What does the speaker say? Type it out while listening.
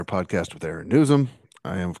Podcast with Aaron Newsom.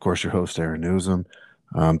 I am, of course, your host, Aaron Newsom.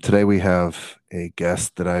 Today we have a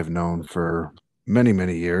guest that I've known for many,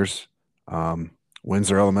 many years. Um,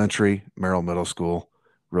 Windsor Elementary, Merrill Middle School,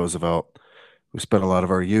 Roosevelt. We spent a lot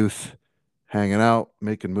of our youth hanging out,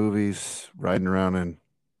 making movies, riding around in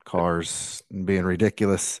cars, and being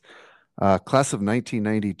ridiculous. Class of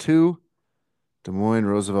 1992, Des Moines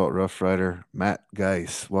Roosevelt Rough Rider, Matt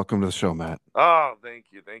Guise. Welcome to the show, Matt. Oh, thank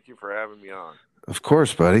you. Thank you for having me on. Of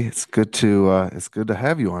course, buddy. It's good to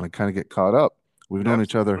have you on and kind of get caught up. We've known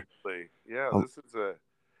each other. Absolutely. Yeah, a- this is a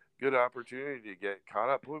good opportunity to get caught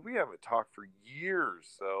up. Boy, we haven't talked for years,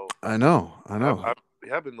 so I know, I I, know. I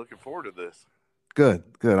have been looking forward to this. Good,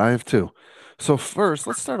 good. I have too. So first,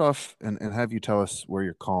 let's start off and have you tell us where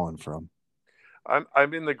you're calling from.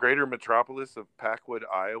 I'm in the greater metropolis of Packwood,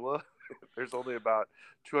 Iowa. There's only about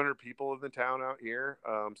 200 people in the town out here,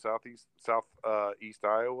 east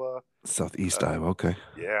Iowa. Southeast Uh, Iowa. Okay.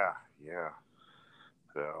 yeah, yeah.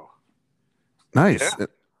 So yeah, Nice.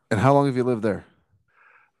 And how long have you lived there?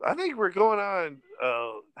 I think we're going on.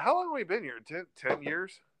 How long have we been here? 10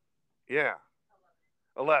 years? Yeah,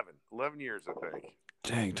 11 years, I think.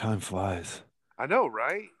 Dang, time flies. I know,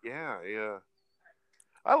 right? Yeah, yeah.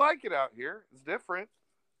 I like it out here. It's different.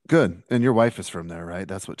 Good. And your wife is from there, right?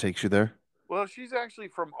 That's what takes you there? Well, she's actually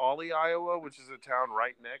from Ollie, Iowa, which is a town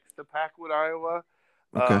right next to Packwood, Iowa.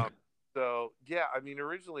 Okay. Um, so yeah, I mean,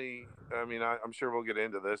 originally, I'm sure we'll get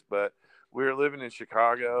into this, but we were living in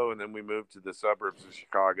Chicago, and then we moved to the suburbs of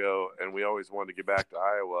Chicago, and we always wanted to get back to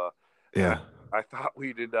Iowa, and Yeah. I thought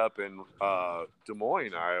we'd end up in Des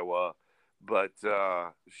Moines, Iowa, but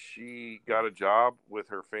she got a job with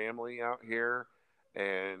her family out here.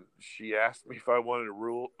 And she asked me if I wanted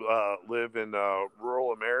to live in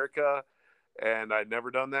rural America, and I'd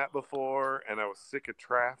never done that before, and I was sick of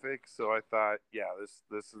traffic, so I thought, yeah,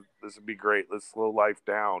 this would be great. Let's slow life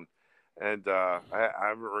down, and I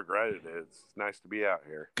haven't regretted it. It's nice to be out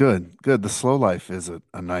here. Good. Good. The slow life is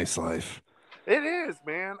a nice life. It is,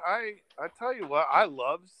 man. I tell you what, I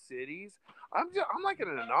love cities. I'm like an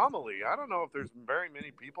anomaly. I don't know if there's very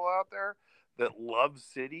many people out there that love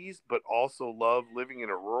cities but also love living in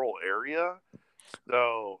a rural area.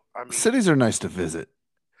 So, I mean, Cities are nice to visit.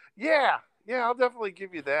 yeah, yeah, I'll definitely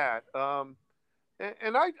give you that.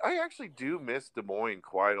 And I actually do miss Des Moines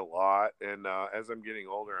quite a lot. And as I'm getting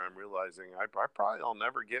older, I'm realizing I probably I'll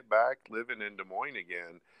never get back living in Des Moines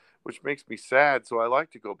again, which makes me sad. So I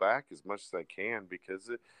like to go back as much as I can because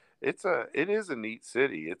it is a neat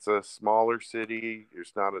city. It's a smaller city.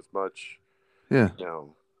 There's not as much, Yeah. you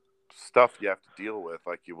know, stuff you have to deal with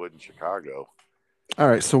like you would in Chicago. All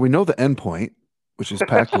right. So we know the end point, which is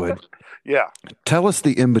Packwood. Yeah. Tell us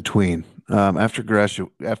the in between. After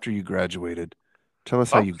you graduated, tell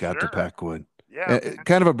us how Oh, you got to sure. Packwood. Yeah.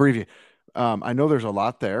 Kind of abbreviate. I know there's a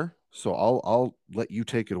lot there, so I'll let you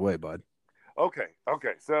take it away, bud. Okay.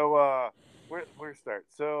 Okay. So where start?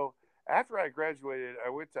 So after I graduated, I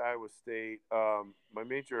went to Iowa State. My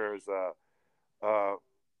major is uh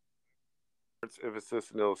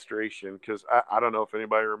emphasis in illustration because I don't know if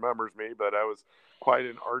anybody remembers me, but I was quite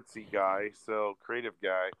an artsy guy, so creative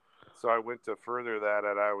guy. So I went to further that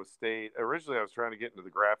at Iowa State. Originally, I was trying to get into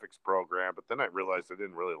the graphics program, but then I realized I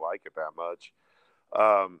didn't really like it that much.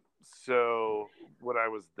 So when I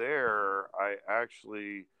was there, I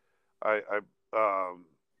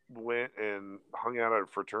went and hung out at a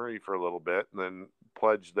fraternity for a little bit, and then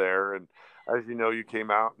pledged there. And as you know, you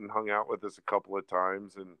came out and hung out with us a couple of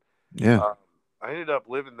times, and Yeah. um, I ended up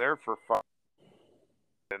living there for 5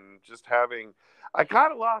 and just having. I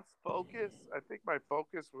kind of lost focus. I think my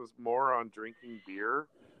focus was more on drinking beer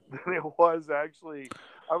than it was actually.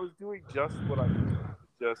 I was doing just what I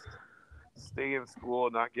just stay in school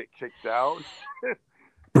and not get kicked out. you know,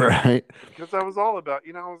 Right. because I was all about,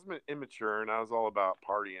 I was immature and I was all about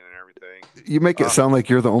partying and everything. You make it Uh, sound like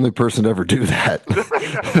you're the only person to ever do that. I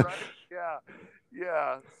know, right? Yeah,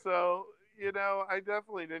 yeah. So I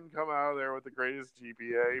definitely didn't come out of there with the greatest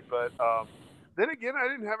GPA, but then again, I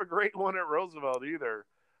didn't have a great one at Roosevelt either.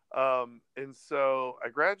 And so I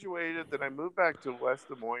graduated, then I moved back to West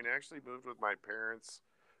Des Moines. I actually moved with my parents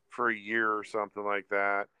for a year or something like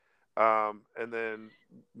that. And then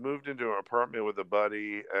moved into an apartment with a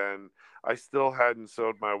buddy, and I still hadn't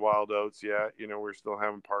sowed my wild oats yet. We're still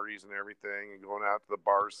having parties and everything, and going out to the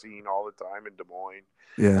bar scene all the time in Des Moines.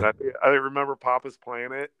 Yeah. And I remember Papa's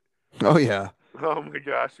Planet. Oh yeah. Oh my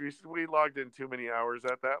gosh, we logged in too many hours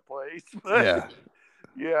at that place. But Yeah.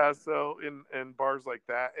 yeah, so in bars like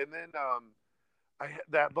that, and then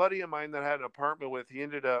that buddy of mine that I had an apartment with, he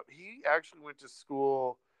actually went to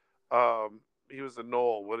school. He was a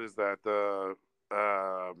Knoll. What is that? The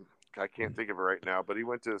I can't think of it right now, but he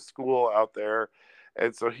went to school out there.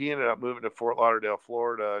 And so he ended up moving to Fort Lauderdale,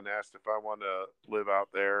 Florida, and asked if I wanted to live out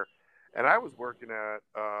there. And I was working at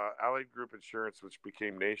Allied Group Insurance, which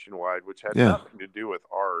became Nationwide, which had Yeah. nothing to do with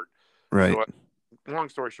art. Right. So, long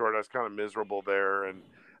story short, I was kind of miserable there. And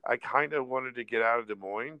I kind of wanted to get out of Des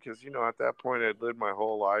Moines because, at that point, I'd lived my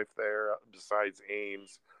whole life there besides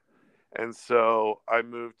Ames. And so I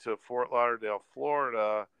moved to Fort Lauderdale,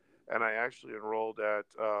 Florida, and I actually enrolled at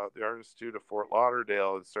the Art Institute of Fort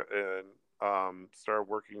Lauderdale and started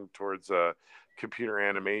working towards a computer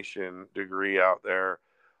animation degree out there.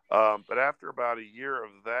 But after about a year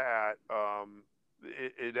of that,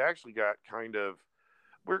 it actually got kind of,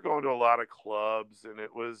 we are going to a lot of clubs, and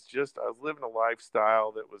it was just, I was living a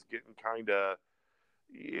lifestyle that was getting kind of,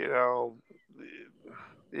 you know,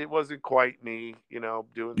 it wasn't quite me,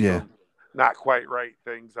 doing Yeah. some not quite right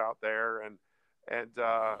things out there, and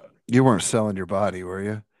You weren't selling your body, were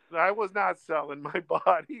you? I was not selling my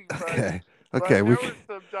body, but Okay. but Okay. there was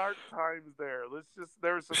some dark times there.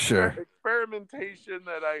 There was some Sure. experimentation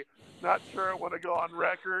that I not sure I want to go on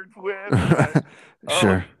record with, but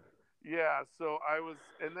Sure. yeah. So I was,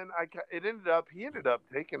 and then it ended up he ended up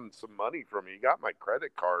taking some money from me. He got my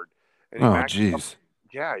credit card, and he Oh, maxed up. geez.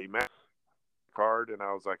 Yeah, he maxed card, and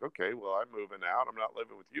I was like, okay, well, I'm moving out. I'm not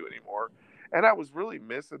living with you anymore. And I was really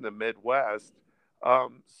missing the Midwest.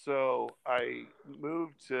 So I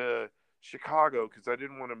moved to Chicago because I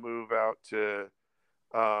didn't want to move out to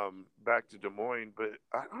back to Des Moines. But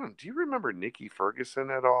I don't know. Do you remember Nikki Ferguson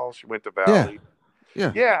at all? She went to Yeah. Valley.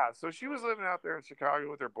 Yeah. Yeah, so she was living out there in Chicago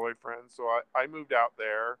with her boyfriend. So I moved out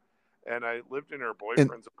there, and I lived in her And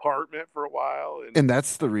boyfriend's apartment for a while. And and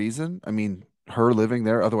that's the reason. I mean, her living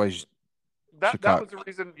there. Otherwise, that Chicago. was the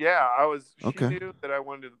reason. Yeah, she Okay. knew that I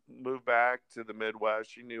wanted to move back to the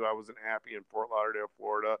Midwest. She knew I wasn't happy in Fort Lauderdale,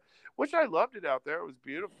 Florida, which I loved it out there. It was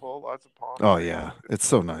beautiful, lots of palm Oh trees. yeah, it's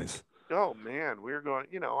so nice. Oh man, we were going.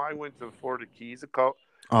 I went to the Florida Keys a couple,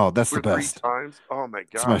 Oh, that's two the or three best. times. Oh my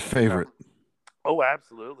It's my gosh. Yeah. favorite. Oh,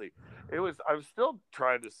 absolutely. It was. I was still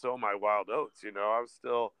trying to sow my wild oats. I was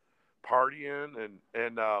still partying,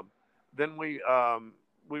 and then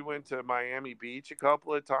we went to Miami Beach a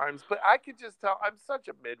couple of times. But I could just tell I'm such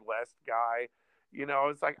a Midwest guy.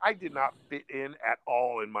 It's like I did not fit in at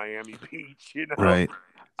all in Miami Beach. Right.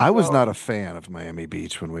 I was So not a fan of Miami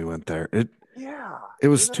Beach when we went there. It yeah, it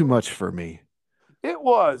was too much for me. it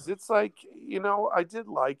was. It's like I did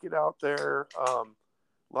like it out there.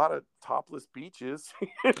 A lot of topless beaches.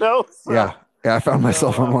 Yeah. So Yeah, I found so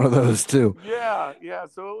myself on one of those too. yeah.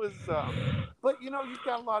 So it was, but you've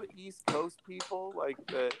got a lot of East Coast people like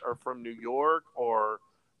that are from New York, or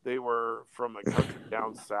they were from a country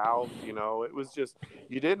down south. It was just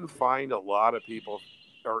you didn't find a lot of people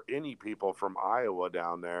or any people from Iowa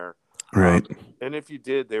down there. Um, Right. and if you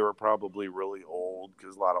did, they were probably really old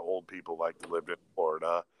because a lot of old people like to live in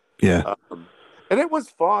Florida. Yeah. Um, and it was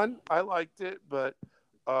fun. I liked it, but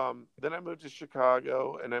then I moved to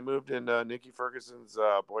Chicago, and I moved in Nikki Ferguson's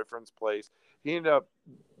boyfriend's place. He ended up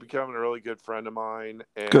becoming a really good friend of mine,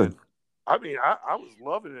 Good. and I mean, I was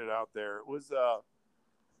loving it out there. It was a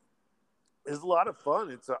lot of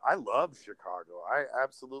fun. I love Chicago. I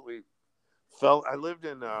absolutely felt. I lived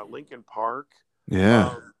in Lincoln Park. Yeah.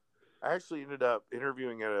 Um, I actually ended up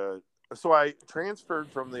interviewing at a. So I transferred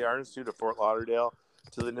from the Art Institute of Fort Lauderdale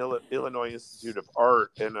to the Illinois Institute of Art,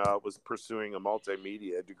 and was pursuing a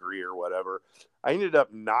multimedia degree or whatever. I ended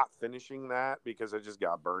up not finishing that because I just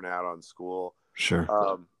got burnt out on school. Sure.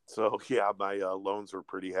 So yeah, my loans were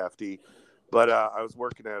pretty hefty. But I was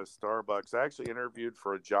working at a Starbucks. I actually interviewed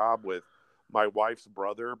for a job with my wife's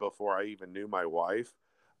brother before I even knew my wife.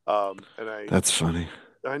 And That's funny.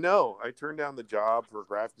 I know I turned down the job for a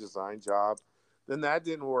graphic design job. Then that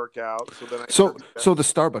didn't work out. So then I So interviewed. so the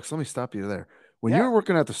Starbucks, let me stop you there. When you Yeah, were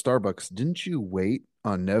working at the Starbucks, didn't you wait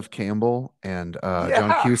on Nev Campbell and yeah,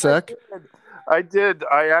 John I Cusack? did. I did.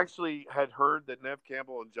 I actually had heard that Nev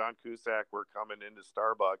Campbell and John Cusack were coming into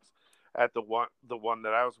Starbucks at the one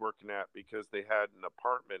that I was working at because they had an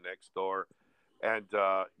apartment next door, and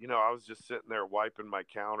I was just sitting there wiping my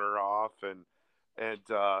counter off, and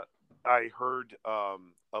I heard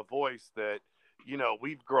a voice that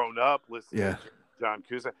we've grown up listening Yeah. to John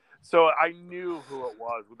Cusack, so I knew who it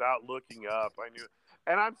was without looking up. I knew,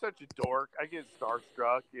 and I'm such a dork. I get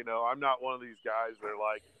starstruck. I'm not one of these guys that are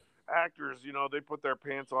like actors. They put their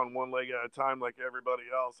pants on one leg at a time like everybody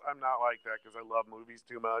else. I'm not like that because I love movies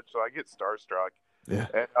too much, so I get starstruck. Yeah.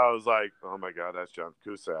 And I was like, "Oh my god, that's John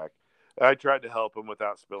Cusack." I tried to help him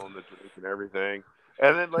without spilling the drink and everything.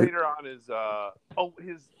 And then later on,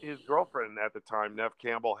 his girlfriend at the time, Nev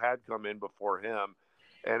Campbell, had come in before him,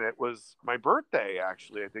 and it was my birthday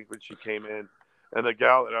actually. I think when she came in, and the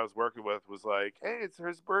gal that I was working with was like, "Hey, it's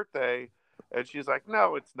his birthday," and she's like,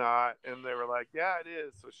 "No, it's not," and they were like, "Yeah, it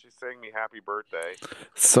is." So she sang me "Happy Birthday."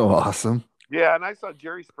 So awesome. Yeah, and I saw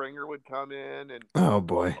Jerry Springer would come in, and Oh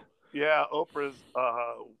boy. yeah, Oprah's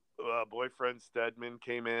boyfriend Stedman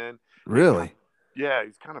came in. He's kind Really? yeah,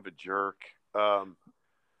 he's kind of a jerk.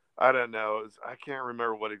 I don't know. I can't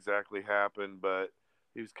remember what exactly happened, but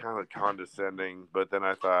he was kind of condescending. But then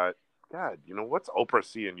I thought, God, what's Oprah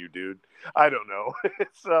seeing you, dude? I don't know.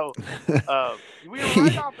 So we were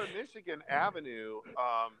right He, off of Michigan Avenue,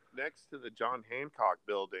 next to the John Hancock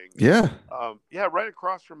building. yeah. Yeah, right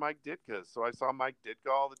across from Mike Ditka's. So I saw Mike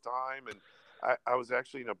Ditka all the time, and I was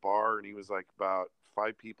actually in a bar, and he was like about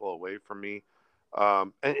 5 people away from me.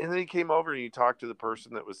 And then he came over and he talked to the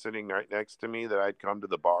person that was sitting right next to me that I'd come to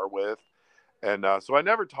the bar with. And so I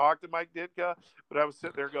never talked to Mike Ditka, but I was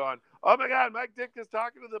sitting there going, "Oh my God, Mike Ditka's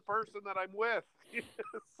talking to the person that I'm with."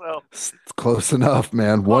 So It's close enough,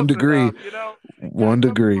 man. One close degree. enough, guy One coming from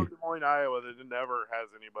degree. Des Moines, Iowa, that never has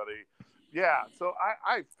anybody. Yeah, so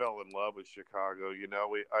I fell in love with Chicago.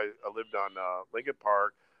 I lived on Lincoln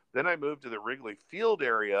Park, then I moved to the Wrigley Field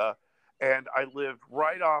area, and I lived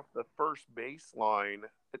right off the first baseline.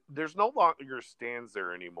 There's no longer stands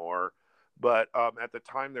there anymore, but at the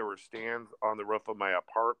time there were stands on the roof of my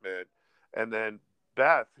apartment, and then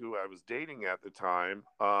Beth, who I was dating at the time,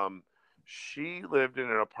 she lived in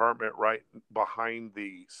an apartment right behind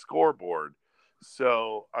the scoreboard.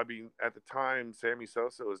 So, I mean, at the time, Sammy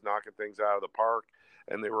Sosa was knocking things out of the park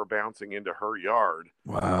and they were bouncing into her yard.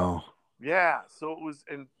 Uh, Wow. yeah. So it was,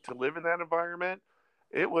 and to live in that environment,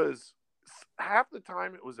 it was half the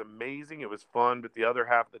time it was amazing. It was fun. But the other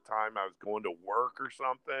half of the time I was going to work or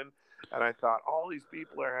something. And I thought, all these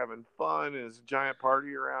people are having fun and there's a giant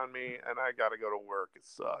party around me and I got to go to work. It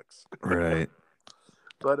sucks. Right.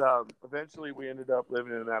 But eventually, we ended up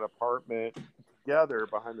living in that apartment together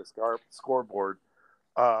behind the scoreboard.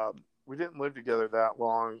 We didn't live together that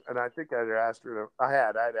long, and I think I'd asked her to.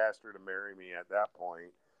 I'd asked her to marry me at that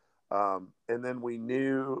point. And then we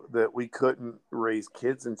knew that we couldn't raise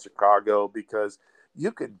kids in Chicago because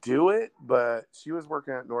you could do it, but she was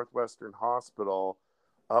working at Northwestern Hospital,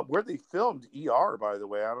 where they filmed ER. By the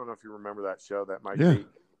way, I don't know if you remember that show. That might Yeah. date,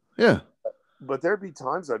 Yeah. but there'd be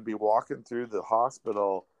times I'd be walking through the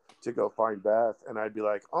hospital to go find Beth, and I'd be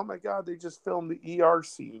like, "Oh my God, they just filmed the ER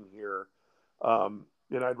scene here," and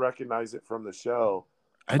I'd recognize it from the show.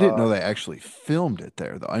 I didn't know Uh, they actually filmed it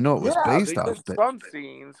there, though. I know it was yeah, based they off did that. some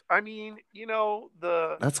scenes. I mean,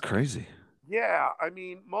 That's crazy. yeah, I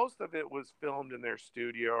mean, most of it was filmed in their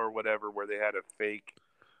studio or whatever, where they had a fake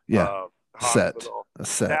Yeah. uh, Set. hospital. A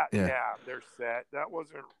set. Yeah. Yeah, their set. That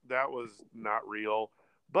was not real,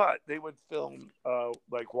 but they would film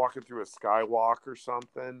like walking through a skywalk or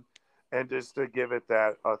something, and just to give it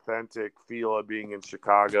that authentic feel of being in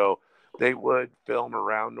Chicago, they would film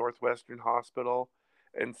around Northwestern Hospital,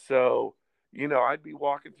 and so I'd be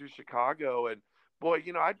walking through Chicago and. Boy,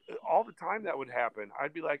 I all the time that would happen.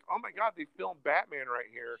 I'd be like, "Oh my God, they filmed Batman right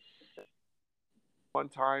here." One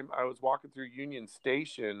time I was walking through Union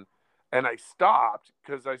Station and I stopped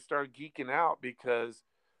because I started geeking out because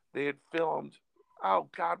they had filmed, oh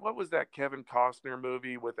God, what was that Kevin Costner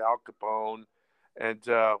movie with Al Capone and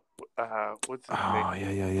what's his name? Oh, yeah,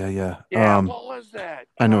 yeah, yeah, yeah. Yeah, what was that?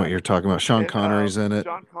 I know what God. you're talking about. Sean And Connery's in it.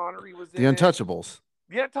 Sean Connery was The in it. Untouchables.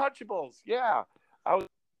 The Untouchables. Yeah. I was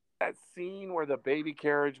that scene where the baby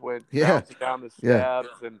carriage went Yeah. bouncing down the Yeah.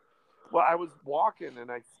 steps and well, I was walking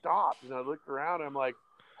and I stopped and I looked around and I'm like,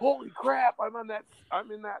 holy crap, I'm in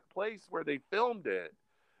that place where they filmed it.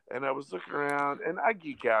 And I was looking around and I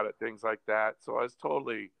geek out at things like that. So I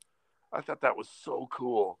thought that was so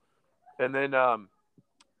cool. And then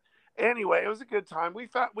anyway, it was a good time. We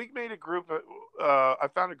made a group of I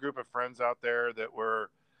found a group of friends out there that we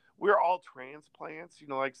were all transplants.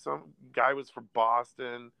 Like some guy was from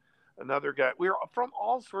Boston, another guy. We were from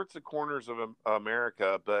all sorts of corners of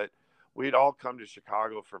America, but we'd all come to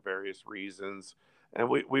Chicago for various reasons, and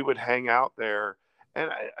we would hang out there. And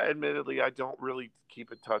admittedly, I don't really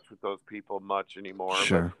keep in touch with those people much anymore, but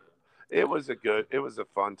Sure. it was a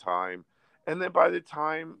fun time. And then by the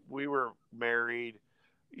time we were married,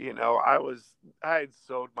 I had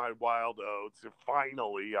sowed my wild oats. And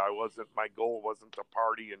finally, my goal wasn't to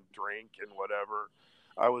party and drink and whatever.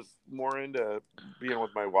 I was more into being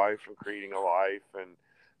with my wife and creating a life. And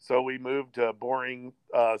so we moved to boring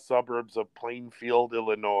suburbs of Plainfield,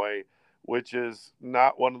 Illinois, which is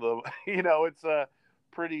not one of the, it's a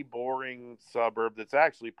pretty boring suburb that's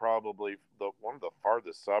actually probably one of the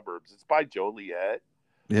farthest suburbs. It's by Joliet,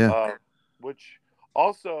 Yeah. which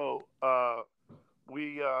also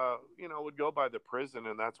would go by the prison,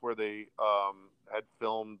 and that's where they had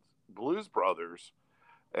filmed Blues Brothers,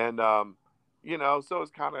 and so it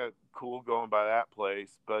was kind of cool going by that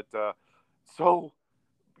place. But so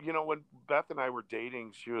when Beth and I were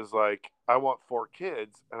dating, she was like, "I want four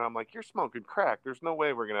kids," and I'm like, "You're smoking crack. There's no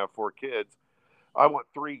way we're gonna have four kids. I want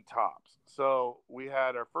three tops." So we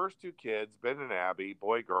had our first two kids, Ben and Abby,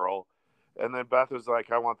 boy, girl. And then Beth was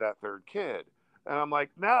like, "I want that third kid." And I'm like,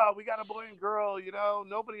 "No, we got a boy and girl.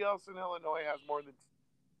 Nobody else in Illinois has more than,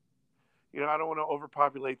 I don't want to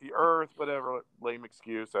overpopulate the earth," whatever lame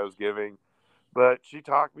excuse I was giving. But she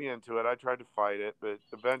talked me into it. I tried to fight it, but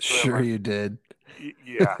eventually I'm Sure like, you did.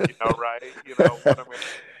 Yeah, right? What am I going to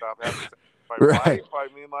stop having sex with my Right. wife? I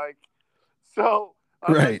mean, like, so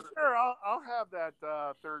I'm like, Right. sure, I'll have that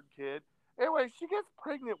third kid. Anyway, she gets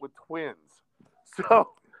pregnant with twins.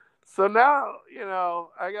 So so now,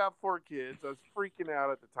 I got four kids. I was freaking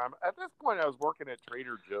out at the time. At this point, I was working at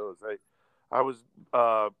Trader Joe's. I was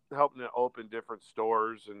helping to open different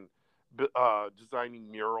stores and designing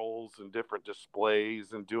murals and different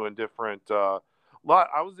displays and doing different. I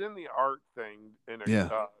was in the art thing.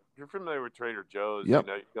 Yeah. You're familiar with Trader Joe's? Yep.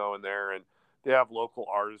 You go in there and they have local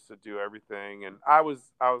artists that do everything, and I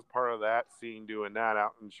was part of that scene doing that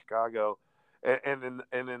out in Chicago, and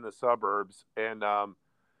in the suburbs, and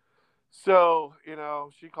so,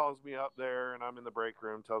 she calls me up there, and I'm in the break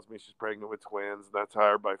room, tells me she's pregnant with twins. And that's how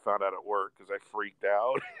everybody found out at work because I freaked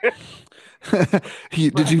out.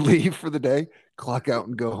 Did But you leave for the day? Clock out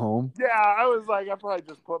and go home? yeah, I was like, I probably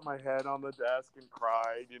just put my head on the desk and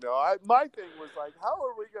cried. My thing was like, how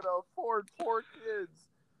are we going to afford four kids?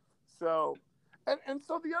 So, and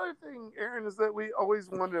so the other thing, Aaron, is that we always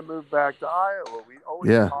wanted to move back to Iowa. We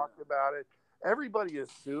always Yeah. talked about it. Everybody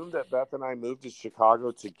assumed that Beth and I moved to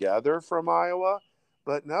Chicago together from Iowa,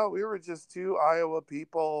 but no, we were just two Iowa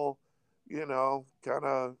people, kind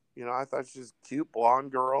of, I thought she was a cute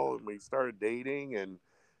blonde girl, and we started dating, and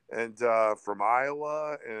from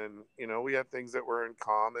Iowa, and we had things that were in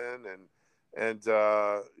common, and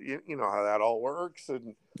you know how that all works.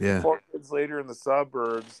 And Yeah. 4 kids later in the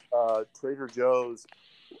suburbs, Trader Joe's,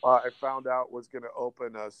 I found out was going to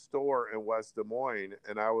open a store in West Des Moines,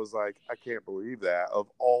 and I was like, I can't believe that. Of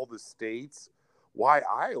all the states, why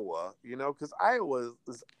Iowa? Because Iowa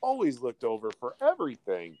is always looked over for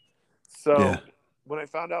everything. So Yeah. when I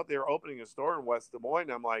found out they were opening a store in West Des Moines,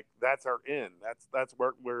 I'm like, that's our in. That's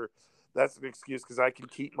where we're. That's an excuse because I can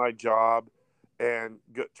keep my job and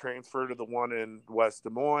transfer to the one in West Des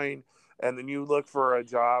Moines, and then you look for a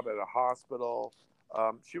job at a hospital.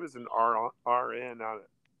 She was an RN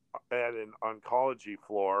at an oncology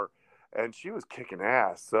floor, and she was kicking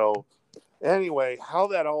ass. So anyway, how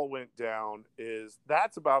that all went down is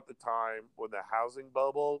that's about the time when the housing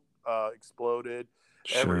bubble exploded.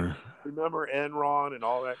 Every Sure. Remember Enron and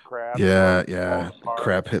all that crap, and where it Yeah, falls yeah. apart.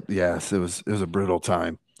 Crap hit. Yes, it was a brutal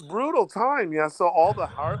time. Brutal time, yeah. So all the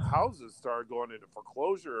houses started going into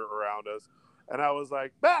foreclosure around us, and I was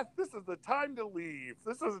like, Beth, this is the time to leave.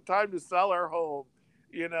 This is the time to sell our home.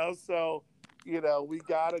 So we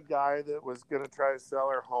got a guy that was going to try to sell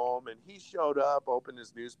our home, and he showed up, opened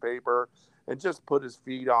his newspaper, and just put his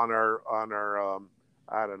feet on our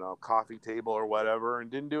I don't know, coffee table or whatever, and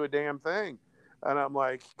didn't do a damn thing. And I'm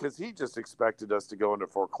like, because he just expected us to go into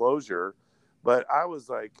foreclosure. But I was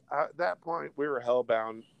like, at that point, we were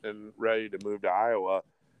hellbound and ready to move to Iowa,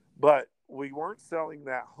 but we weren't selling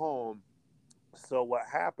that home. So what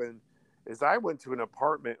happened is I went to an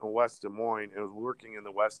apartment in West Des Moines and was working in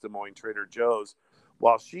the West Des Moines Trader Joe's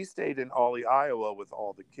while she stayed in Ollie, Iowa with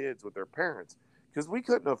all the kids with their parents because we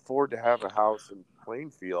couldn't afford to have a house in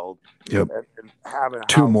Plainfield Yep. and have a Two house in West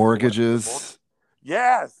Des Moines. mortgages.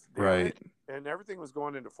 Yes, damn it. Right. And everything was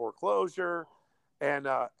going into foreclosure. And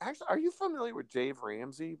actually, are you familiar with Dave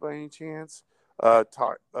Ramsey by any chance?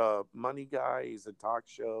 Money guy. He's a talk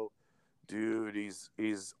show dude.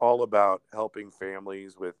 He's all about helping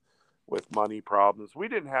families with money problems. We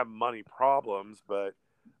didn't have money problems, but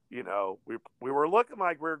we were looking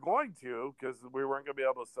like we were going to because we weren't going to be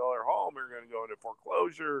able to sell our home. We were going to go into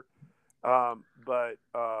foreclosure. But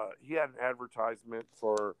he had an advertisement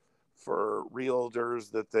for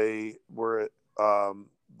realtors that they were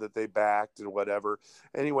that they backed and whatever.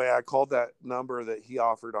 Anyway, I called that number that he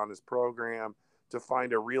offered on his program to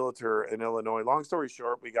find a realtor in Illinois. Long story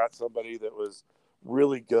short, we got somebody that was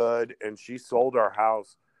really good, and she sold our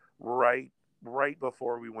house right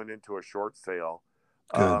before we went into a short sale.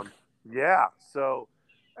 Good. Yeah, so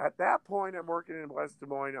at that point, I'm working in West Des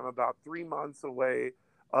Moines. I'm about 3 months away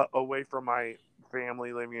from my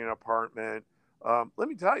family, living in an apartment. Let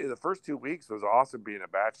me tell you, the first 2 weeks was awesome being a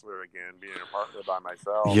bachelor again, being in an apartment by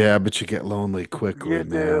myself. Yeah, but you get lonely quickly, You man.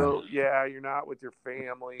 do, yeah. You're not with your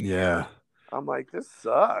family, and Yeah. I'm like, this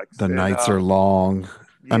sucks. The And nights are long.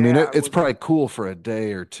 I mean, yeah, it it's was probably cool for a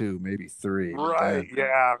day or two, maybe three, but right. then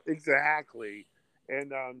Yeah, exactly.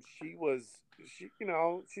 And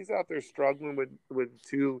she's out there struggling with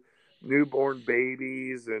two newborn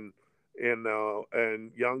babies and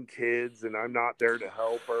young kids, and I'm not there to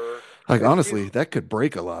help her. like And she's honestly, that could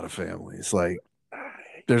break a lot of families. Like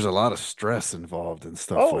there's a lot of stress involved in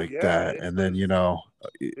stuff oh like yeah, that. it And then, was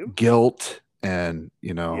it was guilt and,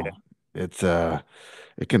 yeah. it's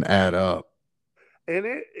it can add up. And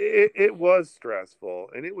it was stressful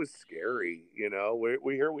and it was scary.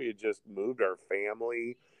 We had just moved our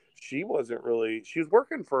family. She was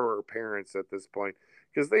working for her parents at this point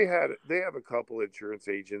because they have a couple insurance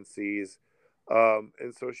agencies.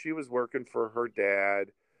 And so she was working for her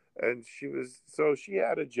dad, and she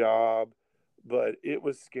had a job, but it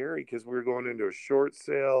was scary because we were going into a short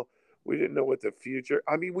sale. We didn't know what the future.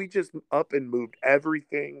 I mean, we just up and moved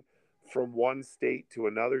everything from one state to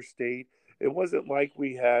another state. It wasn't like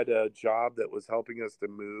we had a job that was helping us to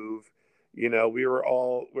move. We were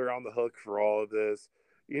on the hook for all of this.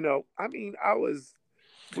 I mean,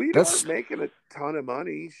 we weren't That's making a ton of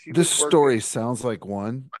money. She This was working. story sounds like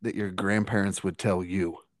one that your grandparents would tell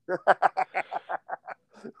you.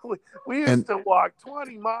 we And used to walk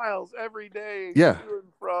 20 miles every day yeah, to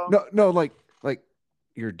and from. no, like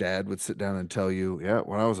your dad would sit down and tell you, yeah,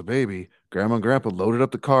 when I was a baby, grandma and grandpa loaded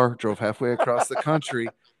up the car, drove halfway across the country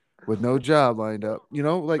with no job lined up.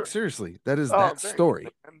 Like seriously, that is Oh, that thanks, story.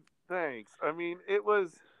 man. Thanks. I mean, it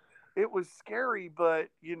was scary, but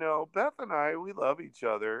Beth and I, we love each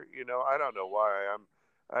other. I don't know why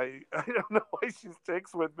I don't know why she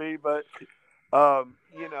sticks with me, but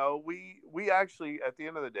we actually, at the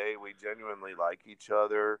end of the day, we genuinely like each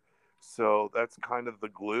other. So that's kind of the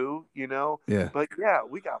glue. Yeah. But yeah,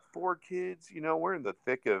 we got 4 kids. We're in the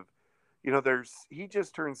thick of, he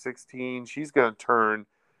just turned 16. She's gonna turn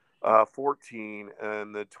 14,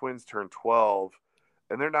 and the twins turn 12.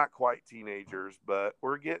 And they're not quite teenagers, but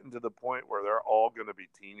we're getting to the point where they're all going to be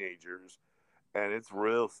teenagers. And it's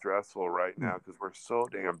real stressful right now because we're so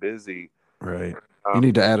damn busy. Right. You Um,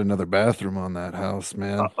 need to add another bathroom on that house,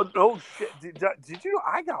 man. no shit. Did you know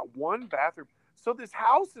I got one bathroom? So this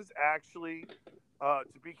house is actually, to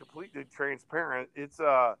be completely transparent, it's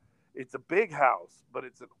a big house, but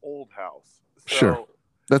it's an old house. Sure. So,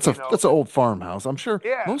 That's a you know, that's an old farmhouse. I'm sure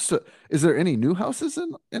yeah. most of is there any new houses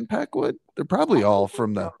in Packwood? They're probably all Probably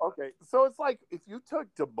from the not. Okay, so it's like if you took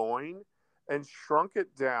Des Moines and shrunk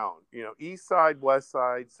it down, east side, west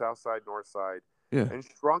side, south side, north side, yeah. and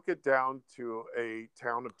shrunk it down to a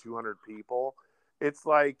town of 200 people, it's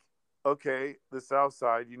like, okay, the south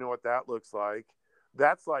side, you know what that looks like?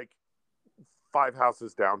 That's like 5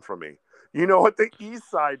 houses down from me. You know what the east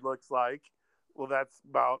side looks like? Well, that's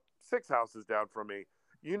about 6 houses down from me.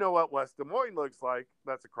 You know what West Des Moines looks like?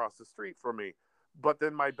 That's across the street from me. But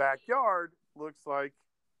then my backyard looks like,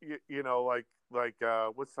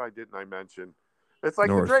 what side didn't I mention? It's like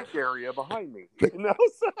the North. Drake area behind me. But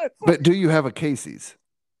So it's but like do you have a Casey's?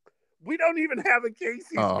 we don't even have a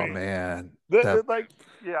Casey's, Oh man. man. The That like,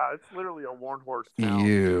 yeah, it's literally a one horse town.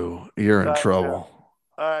 you're in I know. trouble.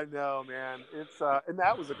 I know, man. It's and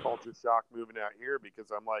that was a culture shock moving out here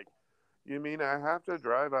because I'm like, you mean I have to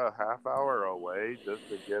drive a half hour away just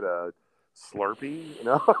to get a Slurpee?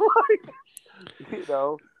 Like,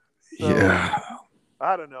 so Yeah.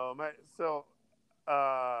 I don't know.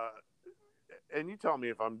 Uh, and you tell me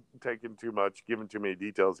if I'm taking too much, giving too many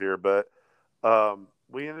details here, but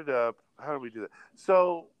we ended up. How did we do that?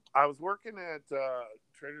 So I was working at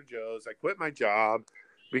Trader Joe's. I quit my job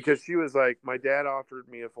because she was like, my dad offered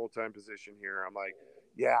me a full time position here. I'm like,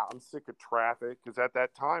 yeah, I'm sick of traffic because at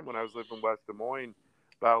that time when I was living in West Des Moines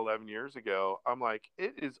about 11 years ago, I'm like,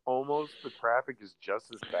 it is almost the traffic is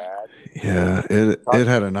just as bad. Yeah, it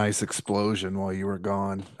had a nice explosion while you were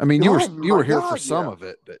gone. I mean, Oh you my were here for god, some yeah. of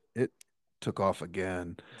it, but it took off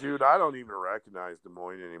again. Dude, I don't even recognize Des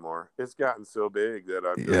Moines anymore. It's gotten so big that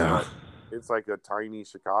I'm just Yeah. like, it's like a tiny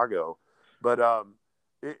Chicago. But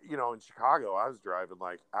in Chicago, I was driving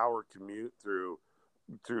like hour commute through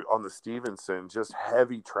on the Stevenson, just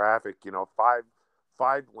heavy traffic.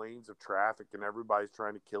 Five lanes of traffic, and everybody's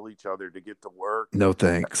trying to kill each other to get to work. No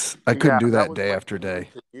thanks. I couldn't Yeah, do that that was day my after daily day.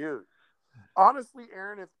 commute. Honestly,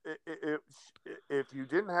 Aaron, if you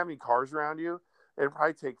didn't have any cars around you, it'd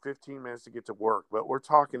probably take 15 minutes to get to work. But we're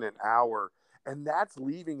talking an hour, and that's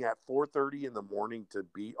leaving at 4:30 in the morning to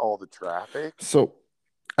beat all the traffic. So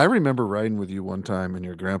I remember riding with you one time in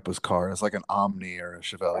your grandpa's car. It's like an Omni or a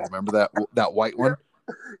Chevelle. You remember that white one?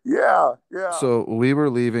 Yeah, yeah, So we were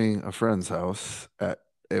leaving a friend's house at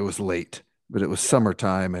it was late, but it was yeah.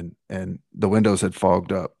 summertime and the windows had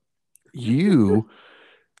fogged up. You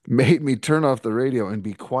made me turn off the radio and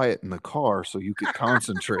be quiet in the car so you could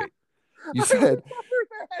concentrate. You I said remember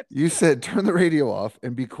that. you said turn the radio off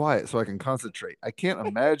and be quiet so I can concentrate. I can't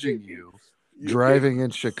imagine you You gave driving me in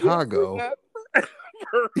shit for Chicago. that.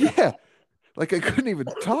 Yeah, like I couldn't even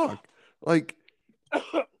talk. Like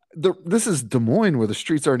this is Des Moines where the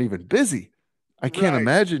streets aren't even busy. I can't Right.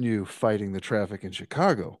 imagine you fighting the traffic in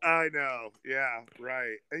Chicago. I know. Yeah,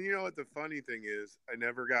 right. And you know what the funny thing is? I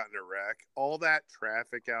never got in a wreck. All that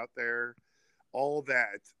traffic out there, all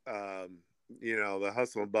that the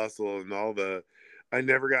hustle and bustle and all the I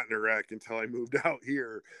never got in a wreck until I moved out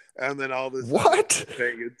here. And then all of a sudden I What? started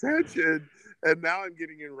paying attention and now I'm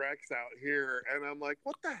getting in wrecks out here and I'm like,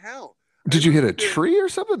 what the hell? I Did you hit a moved in. tree or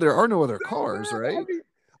something? There are no other No, cars, man. I right? mean,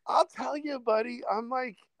 I'll tell you, buddy. I'm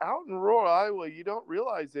like out in rural Iowa. You don't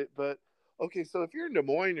realize it, but okay. So if you're in Des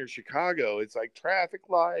Moines or Chicago, it's like traffic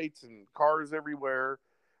lights and cars everywhere,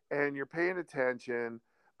 and you're paying attention.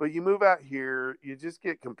 But you move out here, you just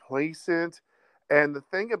get complacent. And the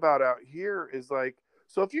thing about out here is like,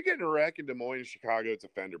 so if you get in a wreck in Des Moines or Chicago, it's a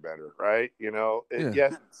fender bender, right? Yeah.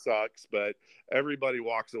 Yes, it sucks, but everybody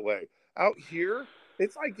walks away. Out here,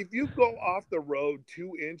 it's like if you go off the road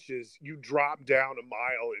 2 inches, you drop down a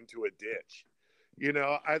mile into a ditch.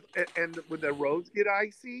 And when the roads get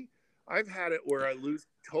icy, I've had it where I lose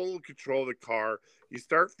total control of the car. You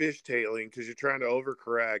start fishtailing because you're trying to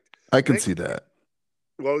overcorrect. I can Next, see that.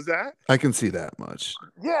 what was that? I can see that much.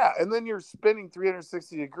 Yeah, and then you're spinning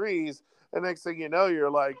 360 degrees, and next thing you know, you're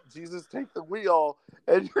like, Jesus, take the wheel,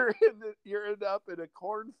 and you're end up in a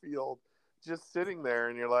cornfield, just sitting there,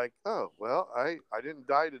 and you're like, oh well, I didn't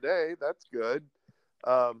die today. That's good.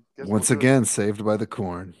 Guess we'll Once do it. again, saved by the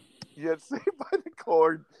corn. Yeah, it's saved by the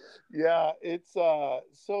corn. Yeah, it's so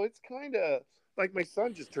it's kind of like my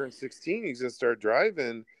son just turned 16. He's gonna start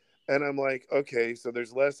driving, and I'm like, okay, so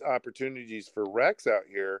there's less opportunities for wrecks out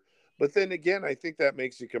here. But then again, I think that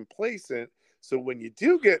makes you complacent. So when you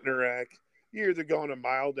do get in a wreck, you're either going a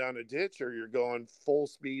mile down a ditch or you're going full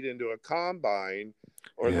speed into a combine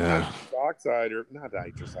or the Yeah. nitrous oxide or not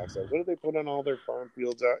nitrous oxide. What do they put on all their farm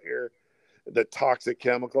fields out here? The toxic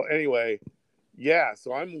chemical. Anyway, yeah,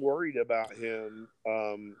 so I'm worried about him.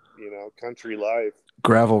 Country life.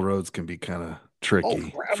 Gravel roads can be kind of Oh, tricky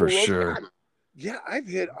for gravel roads. sure. God. Yeah,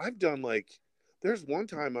 I've done like, there's one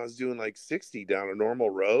time I was doing like 60 down a normal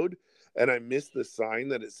road and I missed the sign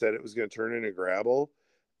that it said it was going to turn into gravel.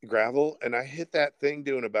 And I hit that thing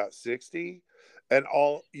doing about 60 and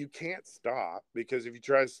you can't stop because if you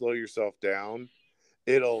try to slow yourself down,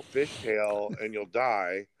 it'll fishtail and you'll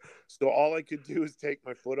die. So all I could do is take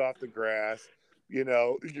my foot off the grass.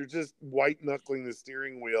 You're just white knuckling the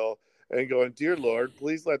steering wheel and going, "Dear Lord,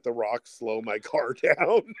 please let the rocks slow my car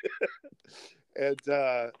down," and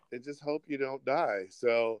just hope you don't die.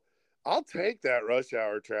 So I'll take that rush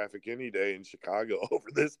hour traffic any day in Chicago over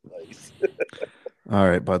this place. All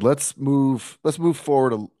right, bud. Let's move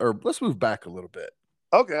forward or let's move back a little bit.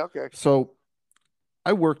 Okay, okay, So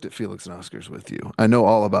I worked at Felix and Oscars with you. I know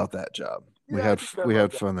all about that job. yeah, I think I We love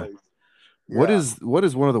had that fun there. place. Yeah, What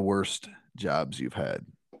is one of the worst jobs you've had?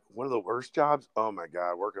 one of the worst jobs. Oh my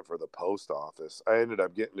god, working for the post office. I ended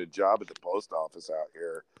up getting a job at the post office out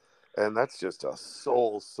here, and that's just a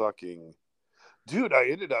soul sucking. Dude, I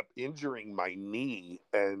ended up injuring my knee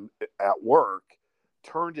and at work,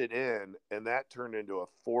 turned it in, and that turned into a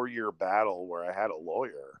 4-year battle where I had a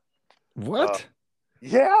lawyer. Uh, What?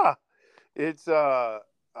 yeah, it's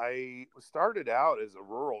I started out as a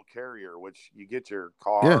rural carrier, which you get your Yeah,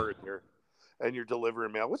 car and you're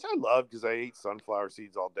delivering mail, which I love because I ate sunflower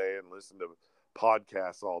seeds all day and listened to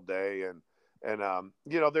podcasts all day, and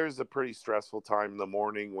there's a pretty stressful time in the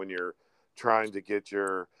morning when you're trying to get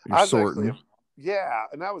your. you're I was actually sorting. yeah,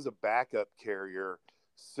 and I was a backup carrier,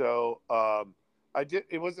 so I did.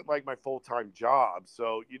 It wasn't like my full time job,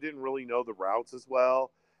 so you didn't really know the routes as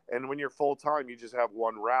well. And when you're full time, you just have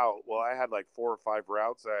one route. Well, I had like 4 or 5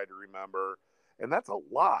 routes I had to remember, and that's a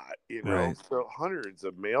lot, Right. so hundreds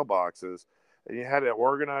of mailboxes, and you had to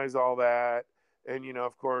organize all that. And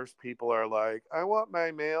of course, people are like, "I want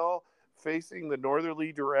my mail facing the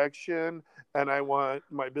northerly direction, and I want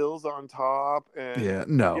my bills on top," and Yeah.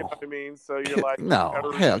 you know No. what I mean. So you're like,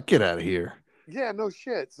 No. Hell, get out of here. yeah, no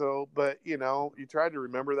shit. So, but you try to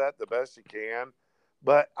remember that the best you can.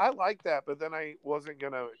 But I like that. But then I wasn't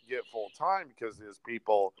gonna get full time because there's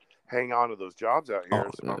people hang on to those jobs out Oh, here.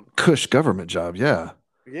 So cush government job. Yeah.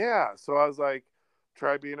 yeah. So I was like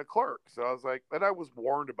try being a clerk. So I was like, and I was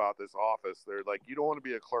warned about this office. They're like, you don't want to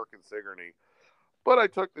be a clerk in Sigourney. But I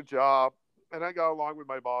took the job and I got along with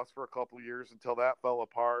my boss for a couple of years until that fell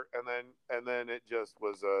apart. And then it just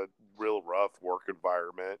was a real rough work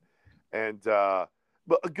environment. And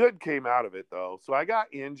but a good came out of it though. So I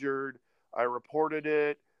got injured. I reported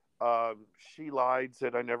it. She lied,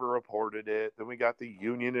 said I never reported it. Then we got the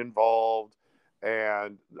union involved,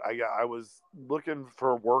 and I was looking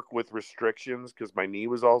for work with restrictions because my knee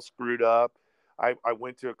was all screwed up. I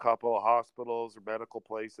went to a couple of hospitals or medical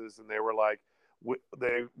places, and they were like,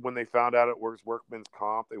 they when they found out it was workman's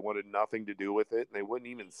comp, they wanted nothing to do with it, and they wouldn't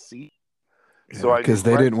even see. So Yeah, I knew because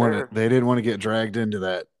they right didn't want to. there They didn't want to get dragged into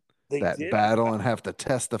they that did. battle and have to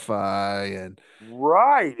testify. And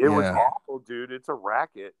Right. It was yeah, awful, dude. It's a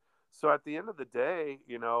racket. So at the end of the day,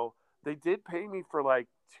 they did pay me for like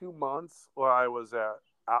 2 months while I was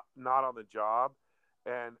not on the job.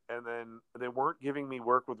 And then they weren't giving me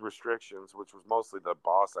work with restrictions, which was mostly the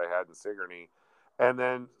boss I had in Sigourney. And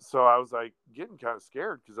then so I was like getting kind of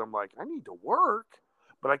scared because I'm like, I need to work,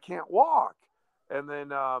 but I can't walk. And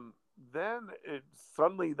then it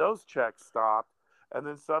suddenly those checks stopped, and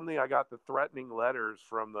then suddenly I got the threatening letters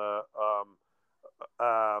from the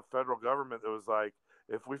federal government that was like,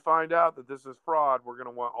 if we find out that this is fraud, we're going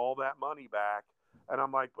to want all that money back. And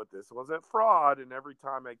I'm like, but this wasn't fraud. And every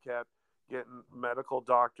time I kept getting medical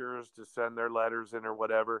doctors to send their letters in or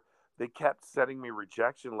whatever, they kept sending me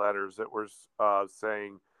rejection letters that were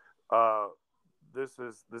saying, uh, this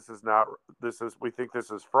is not this is we think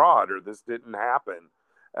this is fraud or this didn't happen.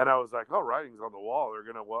 And I was like, oh, writing's on the wall. They're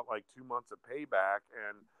gonna want like 2 months of payback,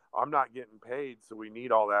 and I'm not getting paid, so we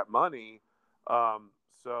need all that money.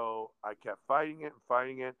 So I kept fighting it and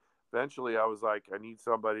fighting it. Eventually I was like, I need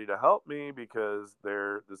somebody to help me because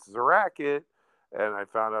this is a racket. And I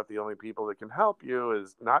found out the only people that can help you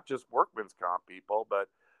is not just workman's comp people, but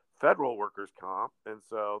federal workers comp. And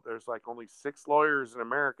so there's like only 6 lawyers in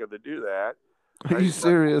America that do that. are I you like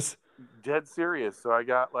serious? dead serious. So I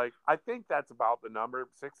got like, I think that's about the number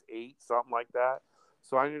 6, 8, something like that.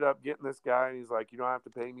 So I ended up getting this guy, and he's like, you don't have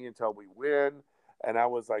to pay me until we win. And I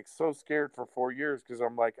was like so scared for 4 years because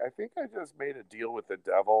I'm like, I think I just made a deal with the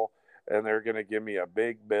devil, and they're going to give me a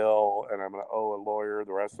big bill, and I'm going to owe a lawyer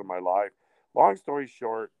the rest of my life. Long story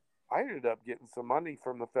short, I ended up getting some money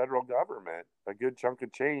from the federal government, a good chunk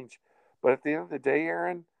of change. But at the end of the day,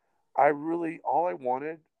 Aaron, all I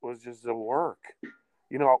wanted was just to work.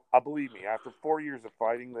 I believe me, after 4 years of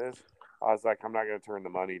fighting this, I was like, I'm not going to turn the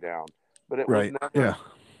money down. But it was Right. Yeah. never,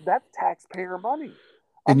 that's taxpayer money.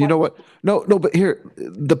 I'm And you like, know what? No, no. But here,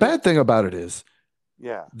 the yeah, bad thing about it is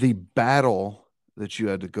yeah, the battle that you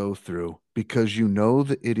had to go through because you know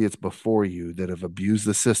the idiots before you that have abused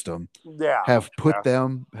the system yeah, yeah. have put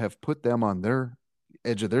them on their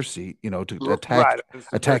edge of their seat, to Right. They're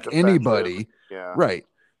attack defensive. anybody, Yeah, right?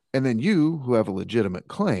 And then you, who have a legitimate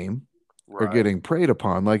claim, are right. getting preyed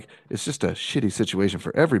upon. Like it's just a shitty situation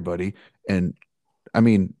for everybody. And I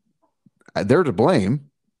mean, they're to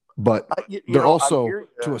blame, but they're I also hear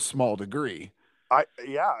to you. a small degree.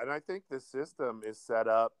 Yeah, and I think the system is set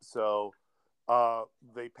up so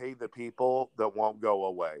they pay the people that won't go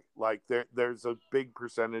away. Like there's a big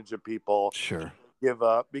percentage of people Sure. give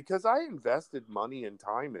up because I invested money and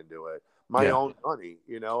time into it, my Yeah. own money,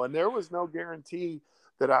 and there was no guarantee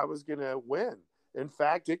that I was going to win. In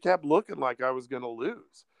fact, it kept looking like I was going to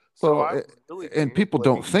lose. So Well, I was really and people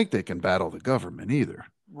don't gambling. think they can battle the government either.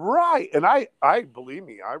 Right. And I believe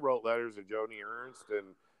me, I wrote letters to Joni Ernst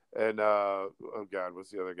and oh God,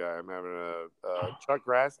 what's the other guy? I'm having Chuck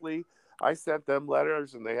Grassley. I sent them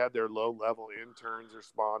letters, and they had their low level interns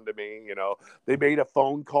respond to me. They made a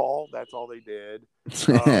phone call. That's all they did.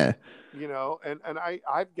 Um, and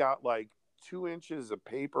I've got like 2 inches of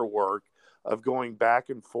paperwork of going back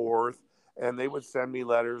and forth, and they would send me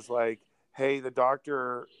letters like, "Hey, the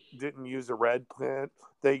doctor didn't use a red pen.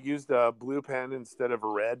 They used a blue pen instead of a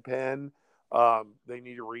red pen. They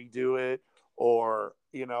need to redo it." Or,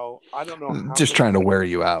 I don't know how Just many. trying to wear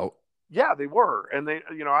you out. Yeah, they were. And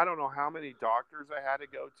I don't know how many doctors I had to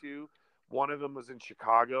go to. One of them was in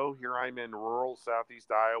Chicago. Here I'm in rural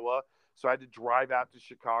southeast Iowa. So I had to drive out to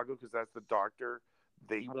Chicago because that's the doctor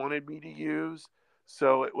they wanted me to use.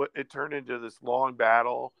 So it turned into this long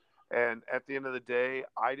battle. And at the end of the day,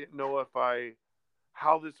 I didn't know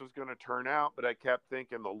how this was going to turn out, but I kept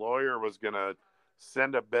thinking the lawyer was going to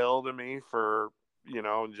send a bill to me for,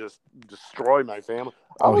 and just destroy my family.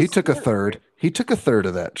 I Oh, he was took a scared, third. man. He took a third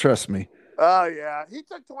of that. Trust me. Oh yeah, he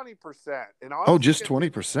took 20%, and Oh, honestly, just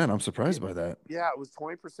 20%. I'm yeah, surprised by that. yeah, it was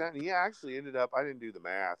 20%. And he actually ended up. I didn't do the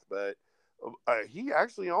math, but he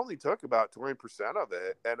actually only took about 20% of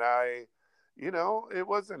it, and It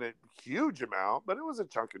wasn't a huge amount, but it was a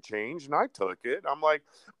chunk of change, and I took it. I'm like,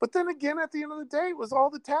 but then again, at the end of the day, it was all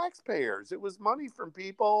the taxpayers. It was money from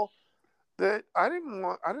people that I didn't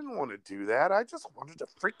want. I didn't want to do that. I just wanted to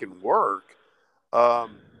freaking work.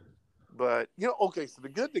 Um, but okay. So the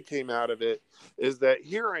good that came out of it is that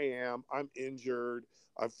here I am. I'm injured.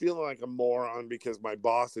 I'm feeling like a moron because my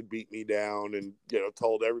boss had beat me down and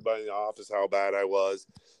told everybody in the office how bad I was.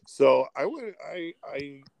 So I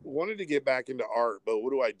wanted to get back into art, but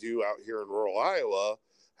what do I do out here in rural Iowa?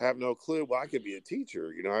 Have no clue. Well, I could be a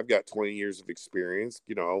teacher. I've got 20 years of experience.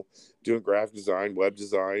 Doing graphic design, web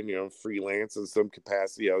design. Freelance in some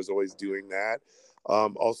capacity. I was always doing that.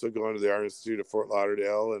 Also going to the Art Institute of Fort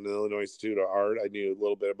Lauderdale and the Illinois Institute of Art. I knew a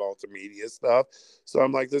little bit of multimedia stuff. So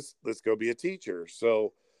I'm like, let's go be a teacher.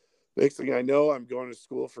 So next thing I know, I'm going to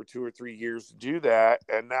school for 2 or 3 years to do that.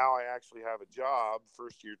 And now I actually have a job,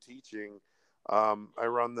 first year teaching. I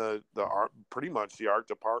run the art, pretty much the art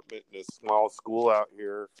department in a small school out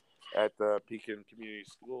here at the Pekin Community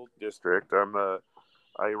School District.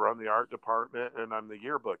 I run the art department and I'm the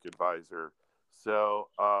yearbook advisor. So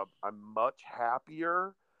I'm much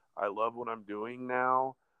happier. I love what I'm doing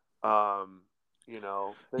now. Um, You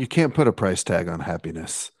things. can't put a price tag on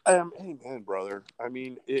happiness. Amen, brother. I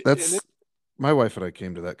mean, and it That's my wife and I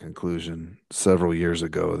came to that conclusion several years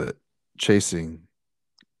ago that chasing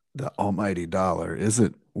the almighty dollar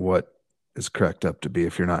isn't what is cracked up to be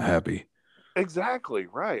if you're not happy. exactly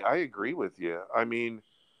right. I agree with you. I mean,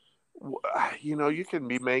 you can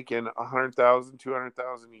be making 100,000,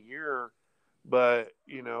 200,000 a year, but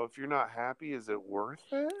if you're not happy, is it worth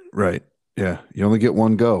it? Right. Yeah. You only get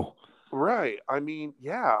one go. Right. I mean,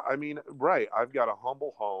 yeah. I mean, right. I've got a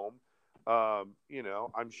humble home.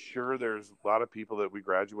 I'm sure there's a lot of people that we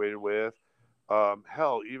graduated with.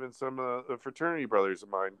 Hell, even some of the fraternity brothers of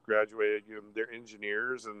mine graduated. They're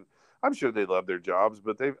engineers, and I'm sure they love their jobs,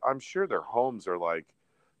 but I'm sure their homes are like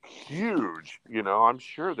huge. I'm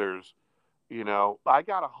sure I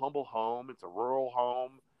got a humble home. It's a rural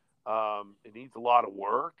home. It needs a lot of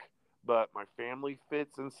work, but my family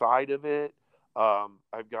fits inside of it.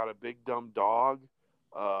 I've got a big dumb dog.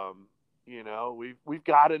 We've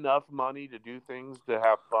got enough money to do things to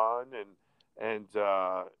have fun and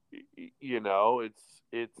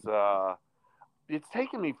it's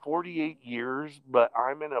taken me 48 years, but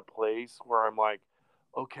I'm in a place where I'm like,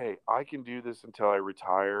 okay, I can do this until I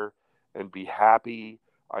retire and be happy.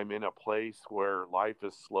 I'm in a place where life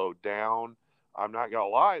is slowed down. I'm not gonna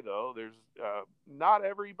lie though. There's not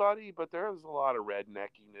everybody, but there's a lot of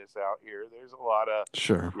redneckiness out here. There's a lot of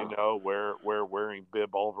Sure. where wearing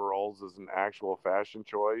bib overalls is an actual fashion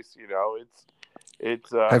choice.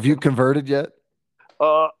 It's Have you converted yet?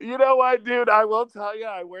 you know what, dude? I will tell you,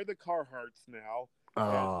 I wear the Carhartts now, and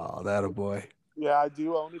Oh, that a boy. yeah, I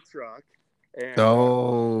do own a truck, and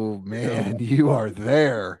Oh, man, you love are the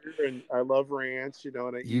there. Goodyear, and I love ranch, and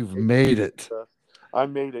I eat You've bacon made it. stuff. I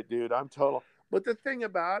made it, dude. I'm total. But the thing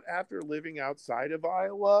about after living outside of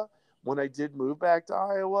Iowa, when I did move back to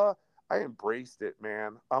Iowa, I embraced it,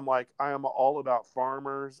 man. I'm like, I am all about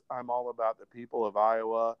farmers. I'm all about the people of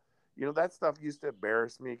Iowa. That stuff used to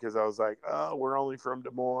embarrass me because I was like, oh, we're only from Des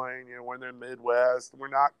Moines. We're in the Midwest. We're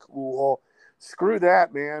not cool. Screw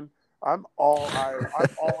that, man. I'm all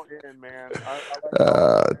in, man. I like all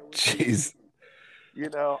Iowa Jeez. things.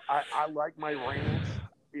 I like my ranch.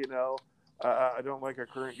 You know, I don't like our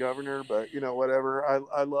current governor, but whatever.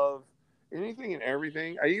 I love anything and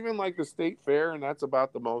everything. I even like the state fair, and that's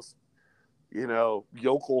about the most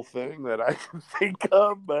yokel thing that I can think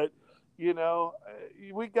of. But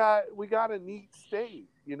we got a neat state.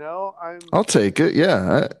 I'm I'll take it.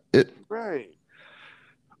 Yeah. right,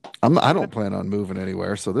 I you know, don't plan on moving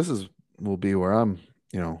anywhere, so this is will be where I'm,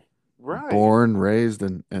 you know, right. born, raised,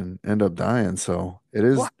 and end up dying. So it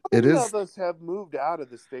Well, is. how It many is of us have moved out of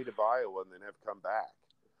the state of Iowa and then have come back?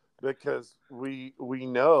 Because we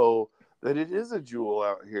know that it is a jewel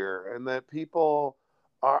out here, and that people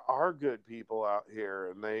are good people out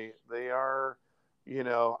here, and they are.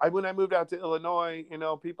 When I moved out to Illinois,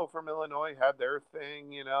 people from Illinois had their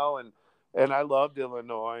thing, and I loved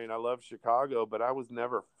Illinois and I loved Chicago, but I was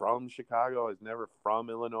never from Chicago. I was never from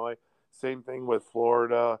Illinois. Same thing with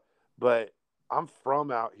Florida, but I'm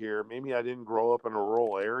from out here. Maybe I didn't grow up in a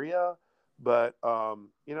rural area, but I'm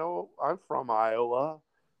from Iowa,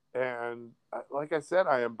 and like I said,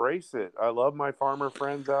 I embrace it. I love my farmer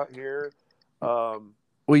friends out here. Um,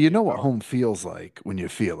 well, you you know what know, home feels like when you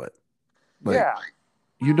feel it. Like yeah,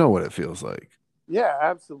 you know what it feels like. yeah,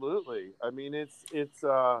 absolutely. I mean,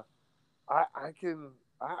 I can.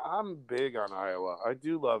 I'm big on Iowa. I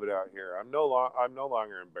do love it out here. I'm no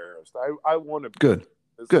longer embarrassed. I want to be. Good.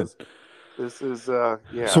 This Good. is This is So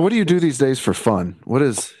yeah. what do you do these days for fun? What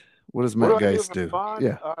does What Matt do I do Guise for do? fun?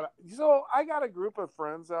 Yeah, So I got a group of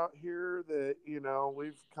friends out here that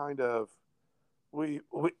we've kind of we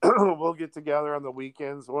we'll get together on the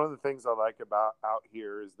weekends. One of the things I like about out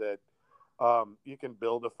here is that you can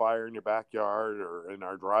build a fire in your backyard or in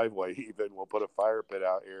our driveway. Even we'll put a fire pit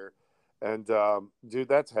out here, and dude,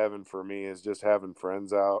 that's heaven for me. Is just having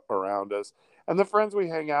friends out around us, and the friends we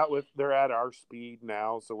hang out with, they're at our speed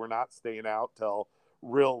now, so we're not staying out till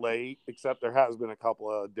real late. Except there has been a couple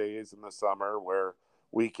of days in the summer where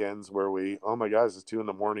weekends where we, oh my gosh, it's 2 in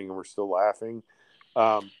the morning and we're still laughing.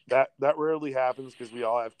 That rarely happens because we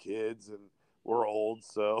all have kids and we're old.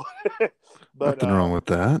 So, but nothing wrong with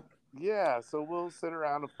that. yeah, so we'll sit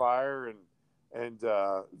around a fire and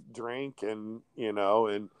drink and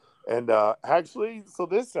actually, so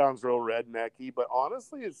this sounds real rednecky, but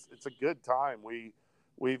honestly, it's a good time.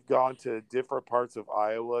 We've gone to different parts of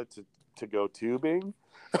Iowa to go tubing.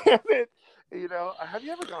 And have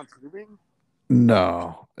you ever gone tubing?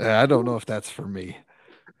 No, I don't know if that's for me.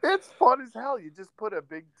 It's fun as hell. You just put a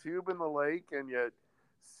big tube in the lake and you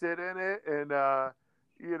sit in it and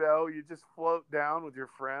you just float down with your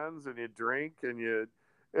friends and you drink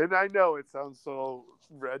and I know it sounds so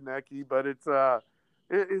rednecky, but it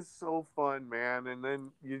is so fun, man. And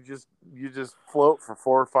then you just float for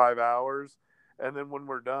 4 or 5 hours, and then when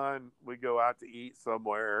we're done, we go out to eat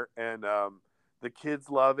somewhere, and the kids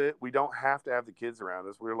love it. We don't have to have the kids around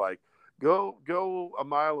us. We're like, go a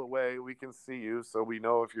mile away. We can see you, so we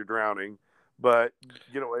know if you're drowning. But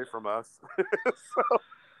get away from us.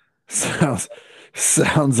 So I know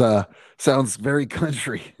Sounds sounds very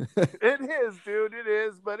country. it is, dude. It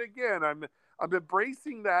is. But again, I'm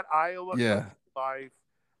embracing that Iowa country Yeah, life,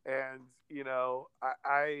 and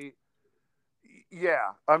I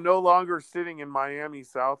yeah, I'm no longer sitting in Miami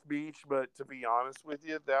South Beach. But to be honest with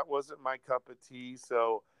you, that wasn't my cup of tea.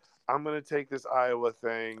 So I'm gonna take this Iowa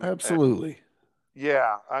thing. And absolutely.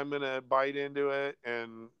 yeah, I'm gonna bite into it,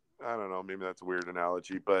 and I don't know, maybe that's a weird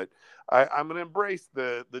analogy, but I'm gonna embrace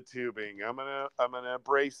the tubing. I'm gonna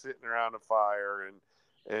embrace sitting around a fire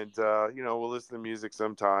and we'll listen to music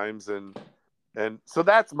sometimes, and so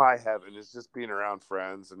that's my heaven, is just being around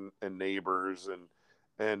friends and neighbors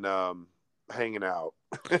and hanging out.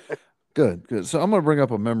 Good, good. So I'm going to bring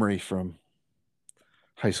up a memory from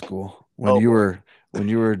high school when Oh you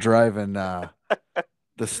boy, were driving the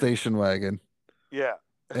station wagon, yeah.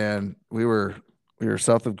 and we were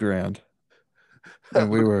south of Grand,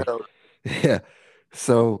 and we No were doubt. yeah.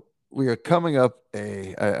 So we are coming up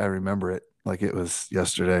I remember it like it was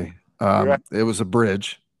yesterday. You're at, It was a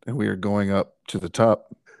bridge, and we were going up to the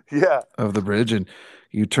top yeah, of the bridge, and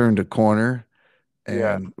you turned a corner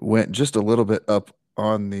yeah. and went just a little bit up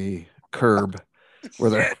on the curb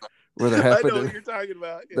where there Shit, where there I happened know what to you're talking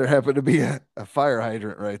about. there Yeah. happened to be a fire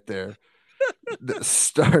hydrant right there that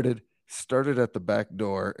started at the back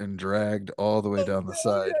door and dragged all the way down the Okay,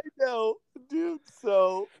 side. I know, dude.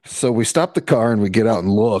 So, So we stop the car and we get out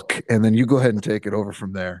and look, and then you go ahead and take it over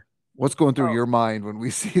from there. What's going through oh, your mind when we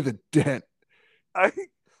see the dent? I,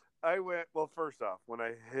 I went. Well, first off, when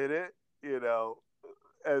I hit it, you know,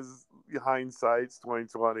 as hindsight's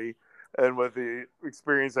 2020, and with the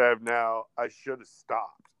experience I have now, I should have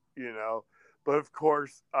stopped. But of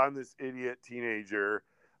course, I'm this idiot teenager.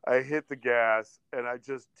 I hit the gas and I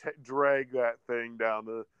just dragged that thing down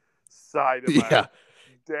the side of my Yeah,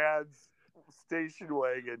 dad's station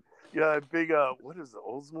wagon. Yeah, that big what is it,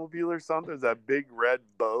 Oldsmobile or something? It's that big red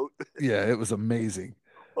boat. yeah, it was amazing.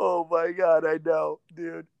 Oh my god, I know,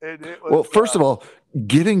 dude. And it Well, was first of all,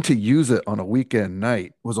 getting to use it on a weekend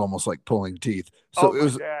night was almost like pulling teeth. So oh, it my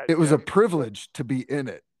was dad, it was yeah. a privilege to be in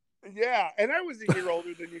it. Yeah, and I was a year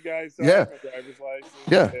older than you guys, so I Yeah, had my driver's license,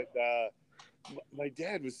 yeah. and my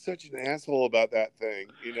dad was such an asshole about that thing,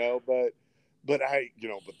 but but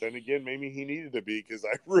then again, maybe he needed to be because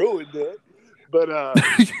I ruined it. But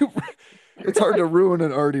It's hard to ruin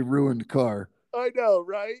an already ruined car. I know,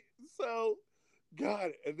 right? So,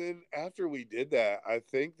 God, and then after we did that, I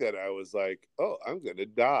think that I was like, oh, I'm gonna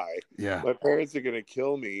die. Yeah. My parents are gonna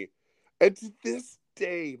kill me. And to this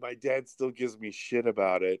day, my dad still gives me shit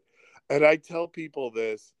about it. And I tell people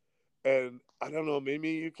this, and I don't know, maybe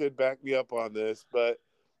you could back me up on this, but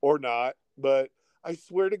or not, but I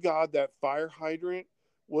swear to God that fire hydrant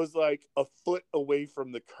was like a foot away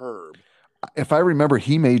from the curb. If I remember,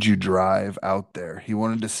 he made you drive out there. He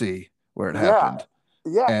wanted to see where it Yeah. happened.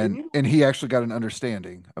 Yeah. And And he actually got an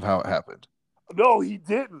understanding of how it happened. no, he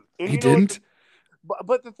didn't. And He you know what? didn't?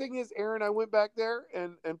 But the thing is, Aaron, I went back there,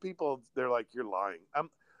 and people, they're like, "You're lying."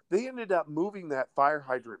 They ended up moving that fire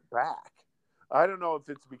hydrant back. I don't know if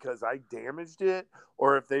it's because I damaged it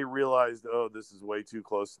or if they realized, oh, this is way too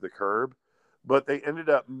close to the curb. But they ended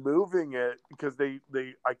up moving it because they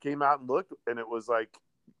I came out and looked and it was like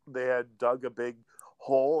they had dug a big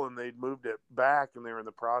hole and they'd moved it back and they were in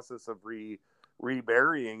the process of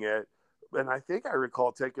reburying it. And I think I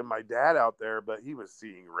recall taking my dad out there, but he was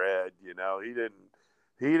seeing red. He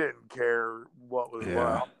didn't care what was what.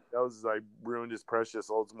 Yeah. All he knows is I ruined his precious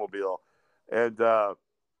Oldsmobile, and so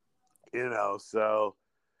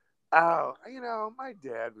my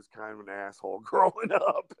dad was kind of an asshole growing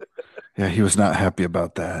up. Yeah, he was not happy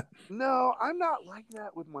about that. No, I'm not like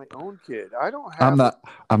that with my own kid. I don't I'm have a not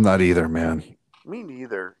I'm not either, man. me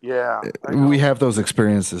neither. Yeah, I We don't. have those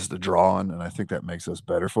experiences to draw on, and I think that makes us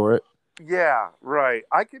better for it. Yeah, right.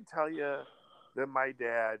 I can tell you that my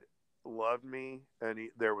dad loved me, and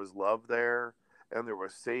there was love there, and there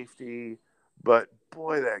was safety. But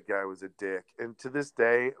boy, that guy was a dick. And to this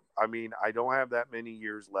day, I mean, I don't have that many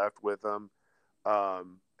years left with him,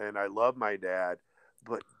 and I love my dad,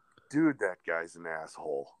 but dude, that guy's an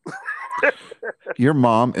asshole. Your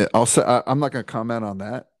mom, I'll say, I'm not going to comment on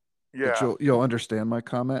that, but Yeah, you'll understand my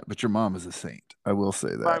comment. But your mom is a saint. I will say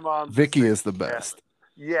my that. mom's the Vicky same. is the Yeah, best,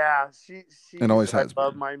 yeah. and She's. always I has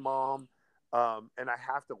love been. my mom, and I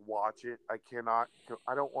have to watch it. I cannot.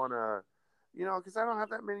 I don't want to, because I don't have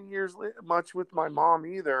that many years much with my mom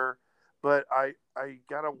either. But I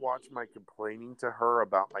gotta watch my complaining to her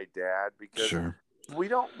about my dad because Sure. we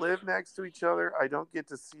don't live next to each other. I don't get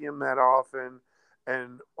to see him that often,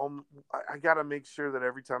 and I got to make sure that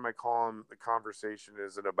every time I call him, the conversation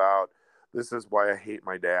isn't about this is why I hate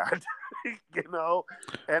my dad, you know.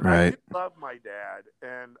 And I do Right. love my dad,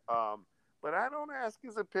 but I don't ask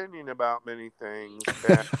his opinion about many things,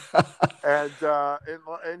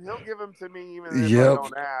 and he'll give them to me even if I Yep.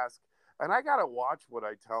 don't ask. And I gotta watch what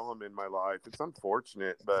I tell him in my life. It's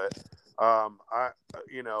unfortunate, but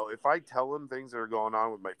if I tell him things that are going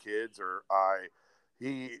on with my kids, or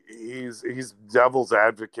he's devil's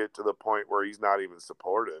advocate to the point where he's not even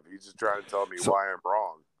supportive. He's just trying to tell me So why I'm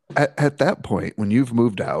wrong. at that point, when you've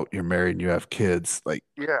moved out, you're married and you have kids, like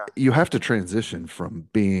Yeah, you have to transition from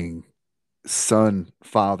being son,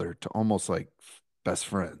 father to almost like best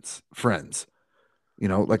friends.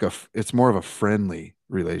 Like it's more of a friendly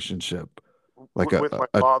relationship, like with my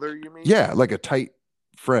father, you mean? yeah, like a tight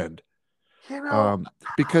friend. You know,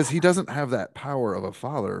 Because he doesn't have that power of a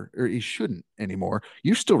father, or he shouldn't anymore.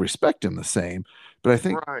 You still respect him the same, but I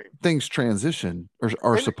think right? things transition or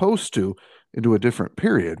are And supposed to into a different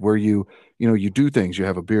period where you do things, you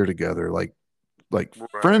have a beer together, like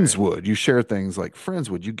friends right, would. You share things like friends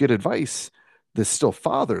would. You get advice that's still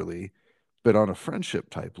fatherly, but on a friendship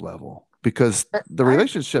type level, because the I agree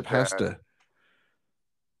relationship with has that. to.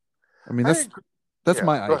 I mean, I that's agree. that's Yeah,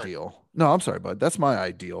 my go ahead. ideal. No, I'm sorry, bud. That's my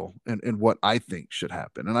ideal and what I think should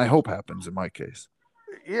happen. And I hope happens in my case.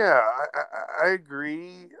 Yeah, I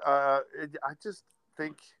agree. I just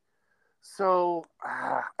think so.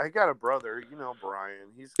 I got a brother, Brian.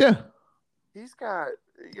 Yeah. He's got,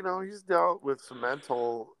 he's dealt with some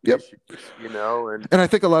mental Yep. issues, and And I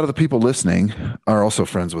think a lot of the people listening are also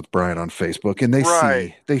friends with Brian on Facebook, and they right,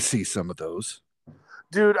 see they see some of those.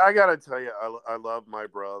 dude. I gotta tell you, I love my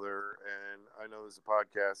brother, and I know this is a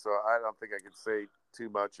podcast, so I don't think I could say too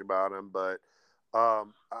much about him, but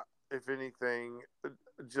if anything,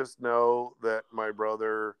 just know that my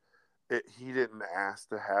brother, he didn't ask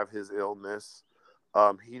to have his illness.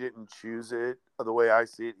 He didn't choose it. The way I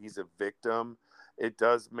see it, he's a victim. It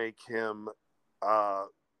does make him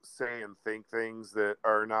say and think things that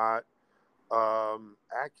are not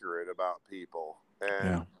accurate about people, and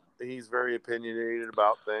Yeah. he's very opinionated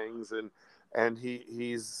about things, and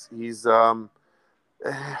he's he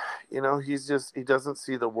doesn't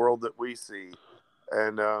see the world that we see,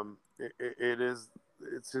 and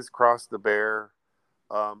it's his cross to bear.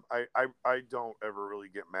 I don't ever really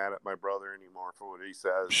get mad at my brother anymore for what he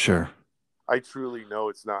says because Sure. I truly know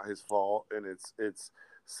it's not his fault, and it's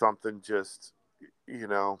something just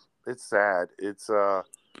it's sad. It's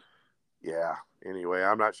yeah. Anyway,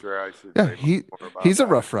 I'm not sure I should Yeah, say much more about he's a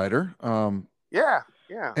that. rough rider. Yeah,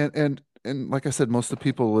 yeah, And like I said, most of the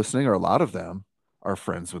people listening, or a lot of them, are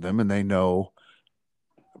friends with him, and they know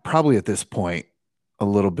probably at this point a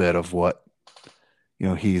little bit of what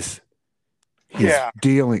he's yeah.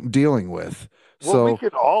 dealing with. Well, we So can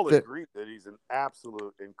all that agree that he's an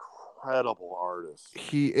absolute incredible artist.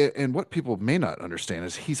 and what people may not understand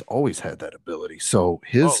is he's always had that ability. So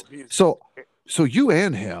Oh, he's so you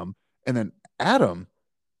and him, and then Adam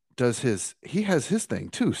he has his thing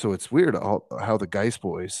too. So it's weird how the Geist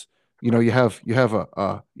boys, you have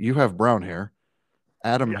brown hair.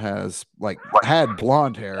 Adam yeah. has like had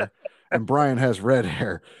blonde hair, and Brian has red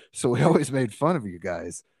hair. So we always made fun of you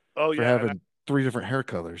guys Oh for yeah, and having three different hair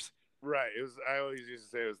colors. right. It was. I always used to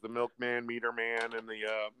say it was the milkman, meter man, and the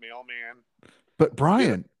mailman. But Yeah.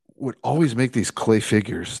 Brian would always make these clay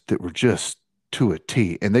figures that were just to a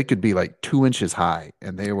T, and they could be like 2 inches high,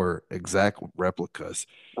 and they were exact replicas.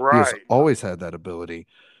 He has Right. always had that ability,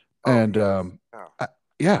 Oh and yes. Yeah.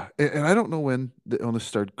 yeah, and I don't know when the illness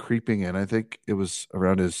started creeping in. I think it was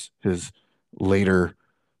around his later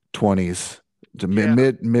 20s to Yeah.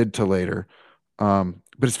 mid to later.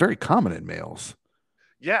 But it's very common in males.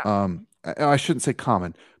 Yeah. I shouldn't say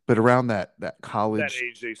common, but around that That college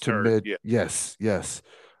age they to start. mid, Yeah. yes, yes.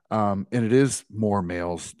 And it is more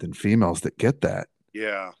males than females that get that.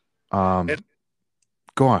 Yeah. And Um,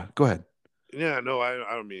 go ahead. yeah. No, I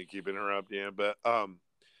don't mean to keep interrupting you, but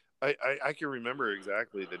I can remember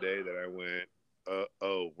exactly the day that I went.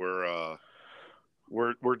 Oh,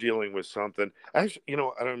 we're dealing with something. Actually,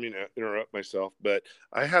 I don't mean to interrupt myself, but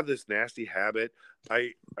I have this nasty habit.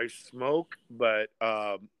 I smoke, but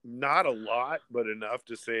not a lot, but enough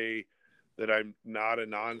to say that I'm not a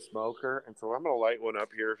non-smoker. And so I'm gonna light one up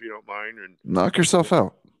here if you don't mind. And Knock yourself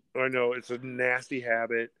out. I know it's a nasty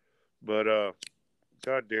habit, but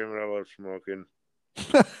god damn it, I love smoking.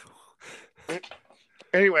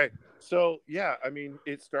 Anyway, so yeah, I mean,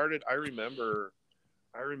 it started. I remember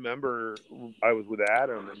I was with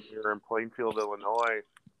Adam and we were in Plainfield, Illinois,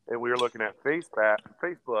 and we were looking at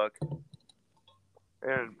Facebook,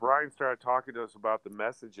 and Brian started talking to us about the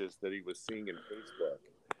messages that he was seeing in Facebook.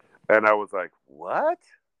 And I was like, what?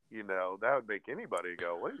 That would make anybody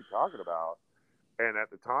go, what are you talking about? And at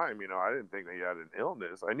the time, I didn't think that he had an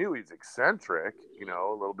illness. I knew he's eccentric, a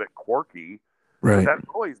little bit quirky, but Right. that's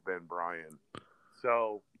always been Brian.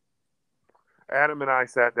 So Adam and I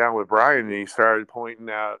sat down with Brian and he started pointing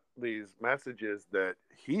out these messages that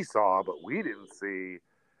he saw, but we didn't see.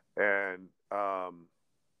 And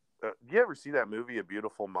you ever see that movie, A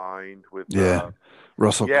Beautiful Mind, with Yeah.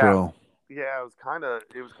 Russell yeah, Crowe. yeah, it was kind of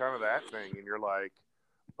that thing, and you're like,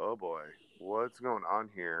 oh boy, what's going on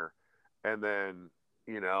here? And then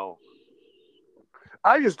you know,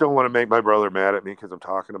 I just don't want to make my brother mad at me because I'm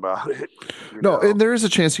talking about it. You No, know, and there is a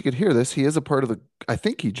chance you could hear this. He is a part of the, I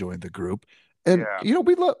think he joined the group. And, yeah,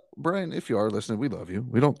 we love, Brian, if you are listening, we love you.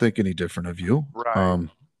 We don't think any different of you. right,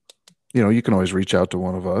 You can always reach out to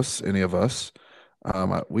one of us, any of us.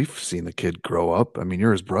 We've seen the kid grow up. I mean,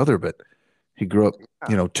 you're his brother, but he grew up,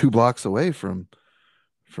 yeah, 2 blocks away from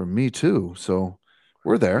me too. So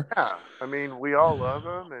we're there. yeah. I mean, we all love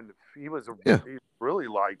him, and Yeah. he's a really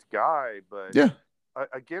liked guy, but Yeah.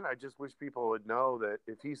 again, I just wish people would know that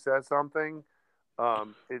if he says something,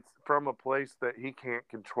 it's from a place that he can't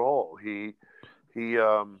control.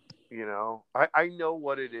 I know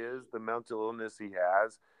what it is, the mental illness he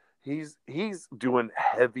has. He's doing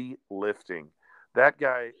heavy lifting. That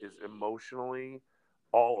guy is emotionally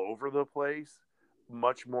all over the place,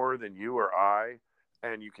 much more than you or I,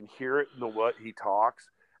 and you can hear it in the what he talks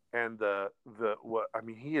and the what I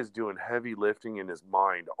mean. He is doing heavy lifting in his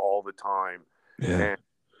mind all the time, Yeah.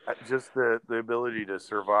 and just the ability to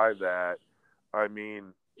survive that. I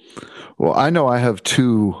mean, Well, I know I have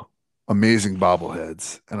two amazing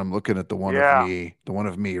bobbleheads, and I'm looking at yeah, the one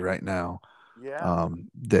of me right now, yeah,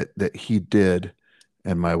 that he did,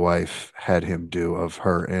 and my wife had him do of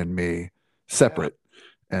her and me yeah. separate,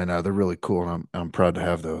 and they're really cool, and I'm proud to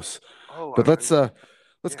have those. Oh, But let's yeah.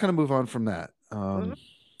 kind of move on from that. Mhm.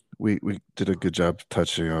 We did a good job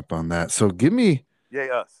touching up on that. So Yay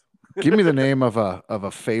us. give me the name of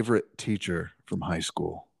a favorite teacher from high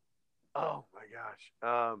school. Oh my gosh.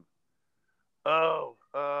 Oh,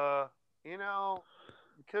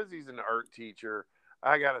 because he's an art teacher,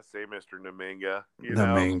 I gotta say Mr. Naminga. The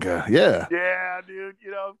manga, yeah, Yeah, dude.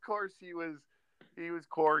 Of course he was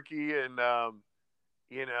quirky and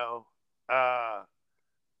you know, uh,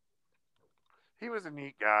 he was a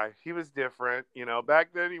neat guy. He was different. Back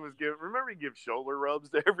then he was remember he give shoulder rubs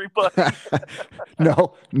to everybody.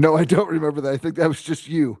 no, no, I don't remember that. I think that was just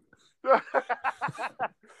you.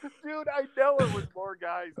 Dude, I know it was more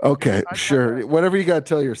guys than me. Okay, I sure. gotta Whatever you got to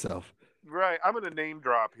tell yourself. right. I'm gonna name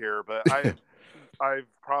drop here, but I've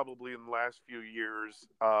probably in the last few years,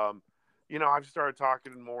 I've started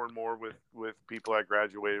talking more and more with people I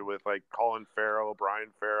graduated with, like Colin Farrell, Brian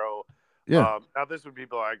Farrell. Yeah, Now this would be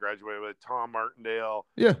people I graduated with: Tom Martindale,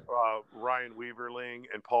 yeah. Ryan Weaverling,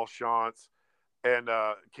 and Paul Shantz, and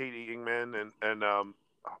Katie Ingman, and oh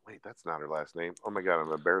wait, that's not her last name. Oh my god,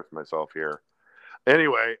 I'm embarrassing myself here.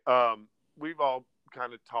 Anyway, we've all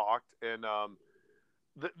kind of talked, and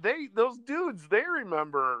those dudes they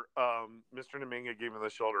remember Mr. Naminga giving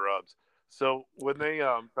the shoulder rubs. So when they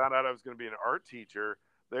found out I was going to be an art teacher,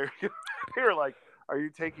 They they were like, "Are you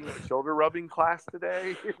taking a shoulder rubbing class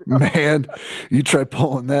today?" You know? Man, you try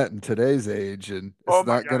pulling that in today's age and Oh it's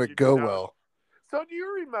my not going god, to you do go not. well. So do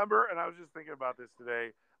you remember? And I was just thinking about this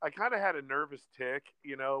today. I kind of had a nervous tick,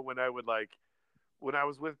 when I would like when I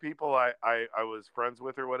was with people I was friends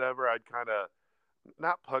with or whatever. I'd kind of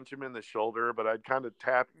not punch him in the shoulder, but I'd kind of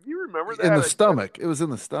tap. You remember In that? the I kinda, stomach. It was in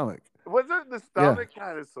the stomach. was it in the Yeah. stomach?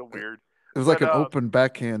 God, it's so It weird. was like But an open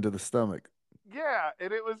backhand to the stomach. yeah,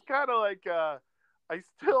 and it was kind of like I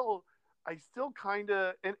still I still kind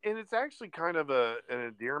of and it's actually kind of an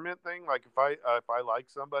endearment thing. Like if I like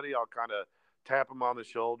somebody, I'll kind of tap them on the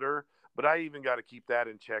shoulder. But I even got to keep that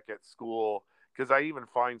in check at school because I even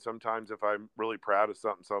find sometimes if I'm really proud of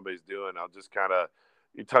something somebody's doing, I'll just kind of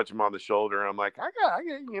you touch them on the shoulder. And I'm like, I got,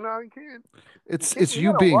 It's you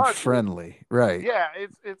you gotta being watch it. friendly, right? Yeah,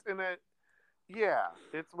 it's in a yeah,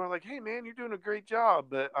 it's more like, hey man, you're doing a great job.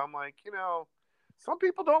 But I'm like, some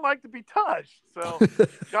people don't like to be touched. So,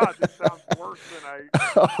 God, this sounds worse than I.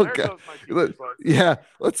 Oh There god. goes my teacher's license. Yeah,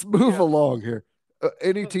 let's move Yeah. along here.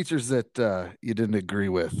 Any teachers that you didn't agree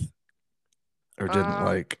with or didn't Uh.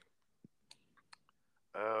 like?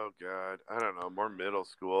 Oh God, I don't know. More middle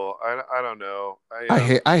school. I don't know.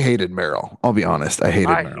 I hated Merrill. I'll be honest. I hated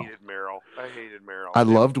I Merrill. hated Merrill. I hated I Merrill. It was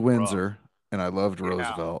loved rough. Windsor and I loved Yeah.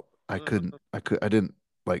 Roosevelt. Mhm. I didn't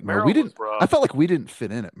like Merrill. We Merrill was didn't I rough. felt like we didn't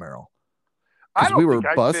fit in at Merrill I because we don't were think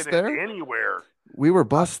I'd fit bused in there. anywhere. We were I,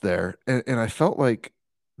 bused there and I felt like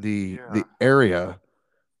yeah. the area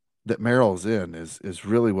that Merrill's in is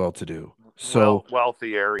really well to do. Well, So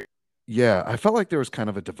wealthy area. yeah, I felt like there was kind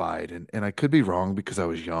of a divide and I could be wrong because I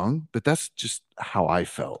was young, but that's just how I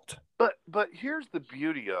felt. But here's the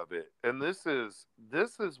beauty of it, and this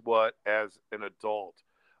is what as an adult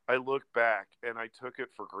I look back and I took it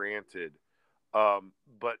for granted.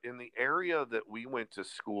 But in the area that we went to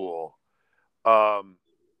school, um,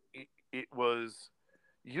 it was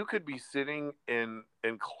you could be sitting in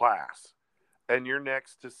class and you're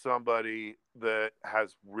next to somebody that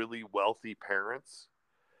has really wealthy parents,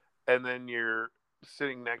 and then you're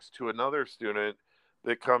sitting next to another student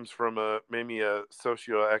that comes from a maybe a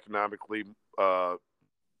socioeconomically uh,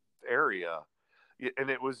 area, and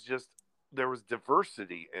it was just there was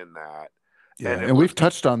diversity in that, Yeah, and it and was we've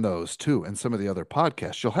touched on those too in some of the other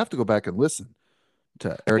podcasts. You'll have to go back and listen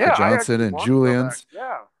to Erica yeah. I Johnson actually and want to go back. Julian's.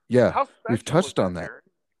 Yeah, Yeah, how we've special was touched on that, that. Aaron?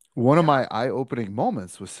 One of Yeah, my eye-opening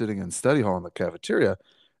moments was sitting in study hall in the cafeteria,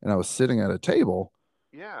 and I was sitting at a table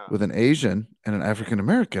yeah, with an Asian and an African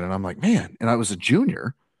American, and I'm like, man, and I was a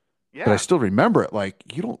junior, but I yeah. still remember it like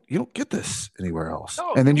you don't get this anywhere else.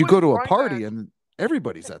 No, And then you you go wouldn't to a find that party and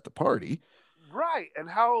everybody's at the party. right. And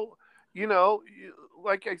how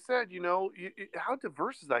like I said, how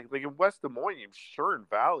diverse is that? Like in West Des Moines, I'm sure in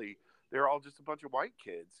Valley, they're all just a bunch of white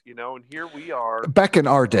kids, and here we are. Back in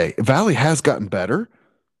our day, Valley has gotten better,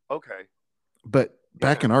 Okay, but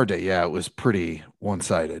back yeah, in our day, yeah, it was pretty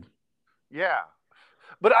one-sided. yeah.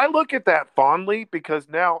 But I look at that fondly because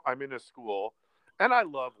now I'm in a school and I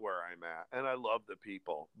love where I'm at and I love the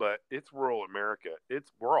people, but it's rural America.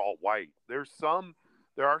 We're all white. There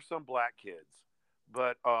are some black kids,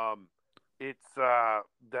 but it's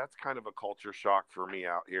that's kind of a culture shock for me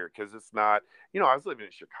out here because it's not, I was living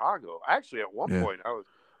in Chicago. Actually at one Yeah, point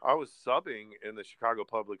I was subbing in the Chicago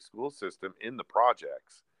public school system in the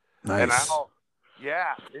projects. And nice.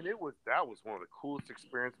 yeah, and that was one of the coolest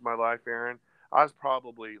experiences of my life, Aaron. I was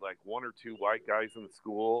probably like one or two white guys in the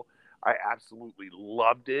school. I absolutely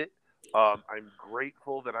loved it. I'm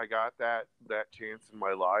grateful that I got that chance in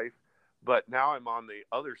my life. But now I'm on the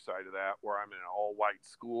other side of that, where I'm in an all white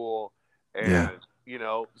school, Yeah, and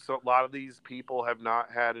so a lot of these people have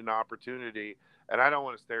not had an opportunity. And I don't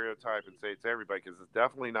want to stereotype and say it's everybody because it's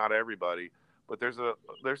definitely not everybody. But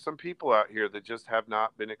there's some people out here that just have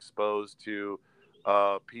not been exposed to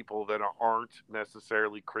people that aren't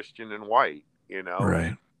necessarily Christian and white,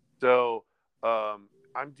 right, So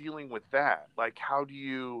I'm dealing with that. Like, how do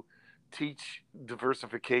you teach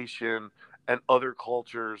diversification and other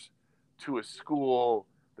cultures to a school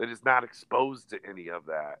that is not exposed to any of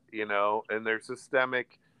that, And there's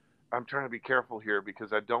systemic. I'm trying to be careful here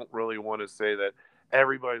because I don't really want to say that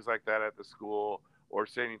everybody's like that at the school or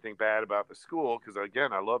say anything bad about the school because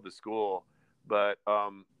again, I love the school, but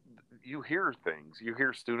you hear things, you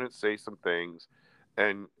hear students say some things,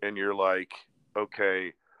 and you're like,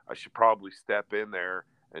 okay, I should probably step in there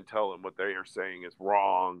and tell them what they are saying is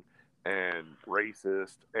wrong and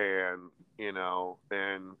racist, and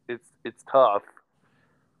and it's tough.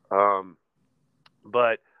 Um,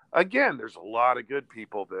 but again, there's a lot of good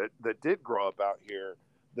people that did grow up out here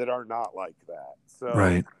that are not like that. So,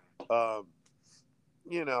 right. um,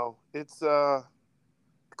 it's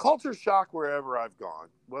culture shock wherever I've gone,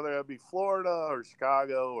 whether it be Florida or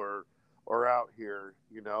Chicago or out here,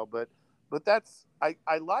 you know. But that's I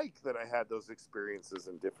like that I had those experiences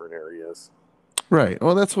in different areas. Right.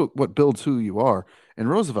 Well, that's what builds who you are. And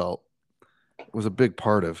Roosevelt was a big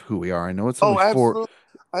part of who we are. I know it's only Oh, four. absolutely.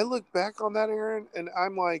 I look back on that, Aaron, and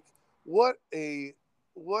I'm like, what a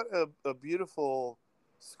what a beautiful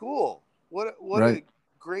school. What Right. a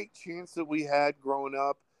great chance that we had growing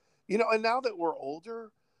up. You know, and now that we're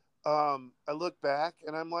older, I look back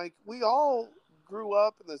and I'm like, we all grew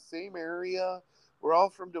up in the same area. We're all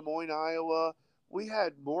from Des Moines, Iowa. We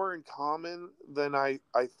had more in common than I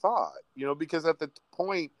thought, you know, because at the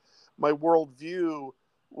point, my worldview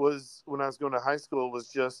was when I was going to high school was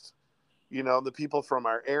just, you know, the people from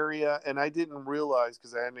our area. And I didn't realize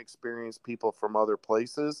because I hadn't experienced people from other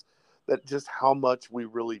places that just how much we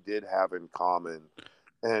really did have in common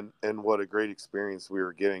and what a great experience we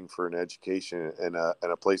were getting for an education and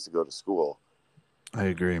a place to go to school. I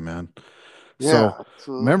agree, man. Yeah, So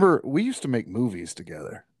absolutely. remember, we used to make movies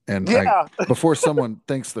together. And I Yeah. before someone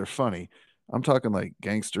thinks they're funny, I'm talking like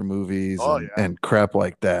gangster movies Oh and yeah. and crap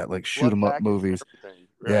like that, like shoot Blood 'em up package and movies. everything.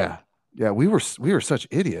 Right. Yeah. Yeah, we were such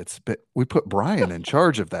idiots, but we put Brian in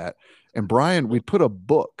charge of that. And Brian, we'd put a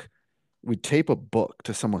book, we'd tape a book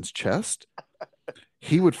to someone's chest.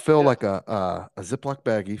 He would fill Yeah. like a Ziploc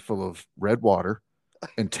baggie full of red water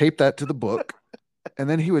and tape that to the book. And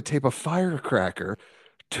then he would tape a firecracker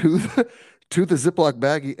to the Ziploc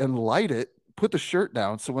baggie and light it, put the shirt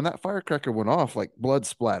down. So when that firecracker went off, like blood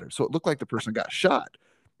splattered. So it looked like the person got shot.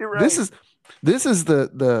 You're This right. is this is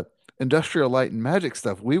the industrial light and magic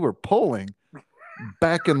stuff we were pulling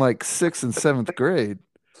back in like sixth and seventh grade.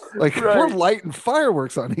 Like we're Right. lighting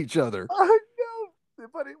fireworks on each other. I know.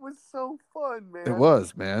 But it was so fun, It man.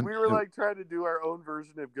 was, man. We were like trying to do our own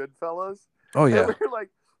version of Goodfellas. Oh And we yeah. were like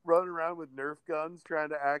running around with Nerf guns trying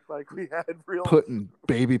to act like we had real. Putting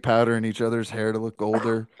baby powder in each other's hair to look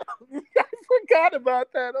older. I forgot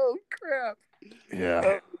about that. Oh, crap. Yeah. Oh,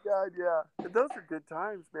 my God. Yeah. And those are good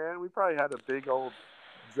times, man. We probably had a big old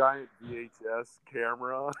giant VHS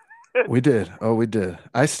camera. We did. Oh, we did.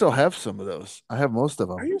 I still have some of those. I have most of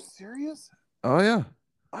Are them. you serious? Oh yeah.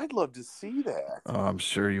 I'd love to see that. Oh, I'm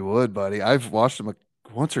sure you would, buddy. I've watched them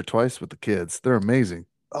once or twice with the kids. They're amazing.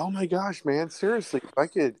 Oh my gosh, man! Seriously,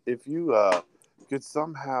 if you could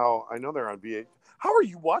somehow, I know they're on VH. How are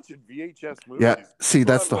you watching VHS Yeah. movies? See, What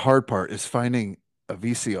that's on the the? hard part is finding a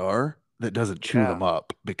VCR that doesn't chew Yeah, them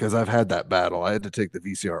up because I've had that battle. I had to take the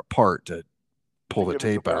VCR apart to to pull the get them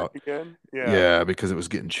to tape work out. again. Yeah, Yeah, because it was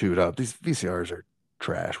getting chewed up. These VCRs are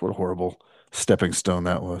trash. What a horrible stepping stone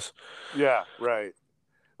that was. yeah, right.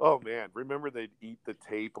 Oh man, remember they'd eat the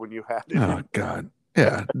tape when you had it Oh in. God.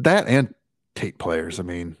 Yeah, that and tape players. I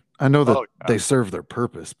mean, I know that Oh yeah. they serve their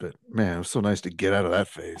purpose, but man, it was so nice to get out of that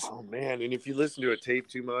phase. Oh man, and if you listen to a tape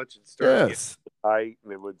too much, it started getting Yes, tight,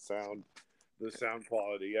 and it would sound the sound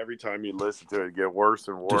quality every time you listen to it get worse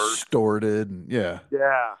and worse. distorted. And yeah.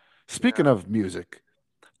 Yeah, Speaking yeah, of music,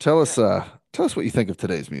 tell yeah. us tell us what you think of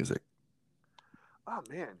today's music. Oh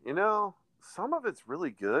man, you know, some of it's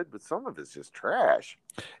really good, but some of it's just trash.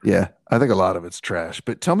 Yeah, I think a lot of it's trash,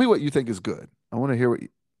 but tell me what you think is good. I want to hear what you.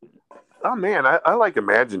 Oh man, I like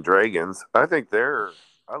Imagine Dragons. I think they're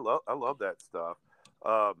I love that stuff.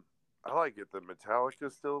 I like it that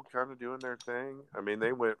Metallica's still kind of doing their thing. I mean,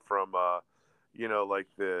 they went from you know, like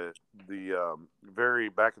the very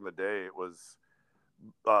back in the day, it was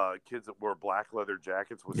kids that wore black leather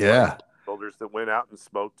jackets with sleds Yeah. on their shoulders that went out and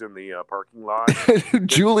smoked in the parking lot.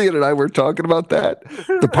 Julian and I were talking about that.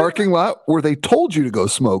 The parking lot where they told you to go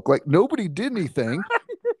smoke. Like nobody did anything.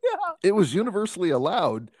 Yeah, It was universally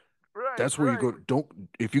allowed. right, That's where you go. right. Don't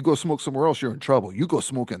if you go smoke somewhere else, you're in trouble. You go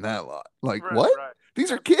smoke in that lot. Like Right, what? right.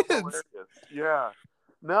 These are That's kids. hilarious. Yeah.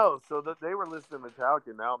 No, so that they were listening to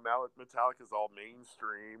Metallica. Now Metallica's all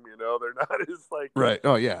mainstream. You know, they're not as like Right.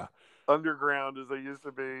 Oh yeah. underground as they used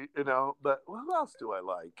to be. You know, but who else do I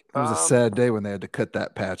like? It was a sad day when they had to cut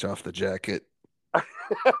that patch off the jacket.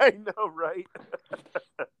 I know, right?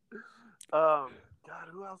 God,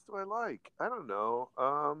 who else do I like? I don't know.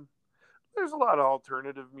 There's a lot of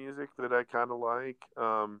alternative music that I kind of like.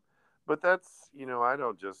 But that's, you know, I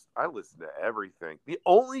listen to everything. The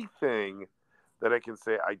only thing that I can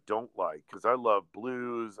say I don't like, because I love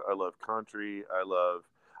blues, I love country,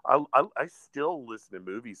 I still listen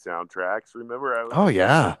to movie soundtracks. Remember, I was Oh a big,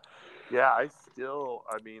 yeah. yeah, I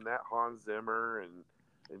mean, that Hans Zimmer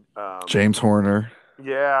and James Horner,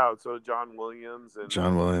 yeah, so John Williams and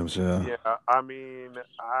John Williams. Yeah. yeah, I mean,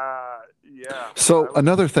 yeah, man, I So like,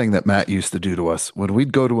 another thing that Matt used to do to us when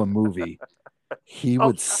we'd go to a movie, he oh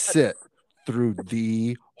would God, sit through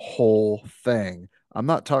the whole thing I'm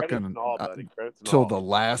not Credits talking and all, buddy. Credits and till all. the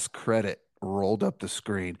last credit rolled up the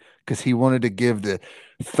screen because he wanted to give the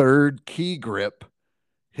third key grip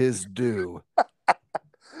his due.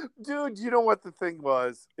 Dude, you know what the thing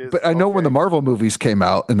was? Is But I know when the okay. Marvel movies came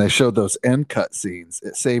out and they showed those end cut scenes,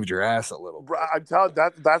 it saved your ass a little bit. I'm telling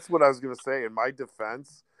that's what I was gonna say. In my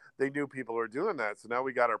defense, they knew people were doing that, so now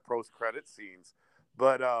we got our post credit scenes.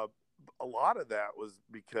 But a lot of that was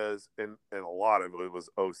because, and a lot of it was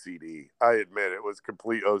OCD. I admit it was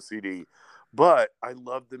complete OCD, but I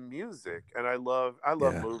love the music, and Yeah.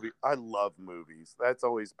 I love movies. That's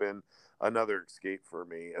always been another escape for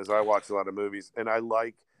me, as I watch a lot of movies, and I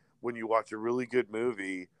like when you watch a really good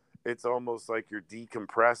movie. It's almost like you're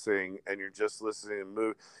decompressing and you're just listening to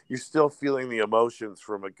movie. You're still feeling the emotions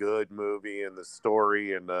from a good movie and the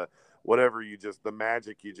story and the whatever you just the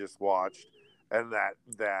magic you just watched, and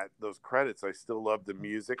that those credits. I still love the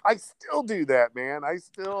music. I still do that, man. I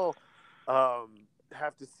still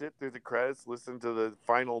have to sit through the credits, listen to the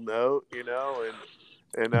final note, and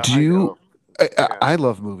Do I you? know, yeah, I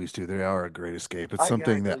love movies too. They are a great escape. It's I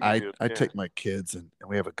something know that you do, I yeah, take my kids and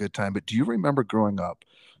we have a good time. But do you remember growing up?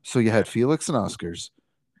 So you yeah, had Felix and Oscars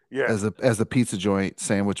yeah. as a pizza joint,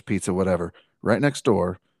 sandwich, pizza, whatever. Right next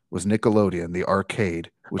door was Nickelodeon, the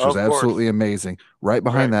arcade, which was Of course, absolutely amazing. Right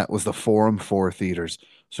behind right, that was the Forum 4 theaters.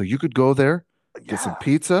 So you could go there, get some yeah.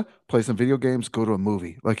 pizza, play some video games, go to a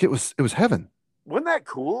movie. Like it was heaven. Wasn't that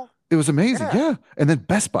cool? It was amazing. Yeah. Yeah. And then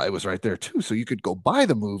Best Buy was right there too. So you could go buy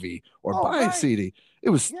the movie or Oh, buy a right. CD. Yeah.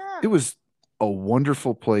 It was a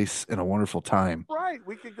wonderful place and a wonderful time. Right.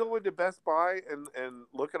 We could go into Best Buy and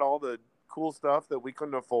look at all the cool stuff that we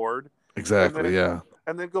couldn't afford, and Exactly. then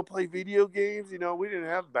Yeah. go play video games. We didn't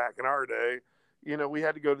have back in our day. We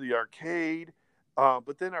had to go to the arcade.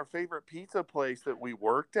 But then our favorite pizza place that we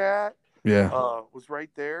worked at Yeah. was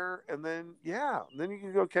right there. And then then you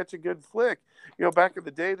can go catch a good flick. Back in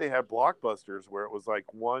the day they had blockbusters where it was like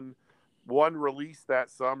one release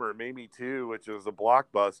that summer, maybe two, which was a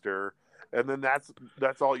blockbuster, and then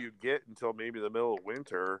that's all you get until maybe the middle of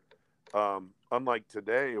winter. Unlike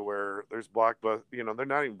today, where there's blockbuster, they're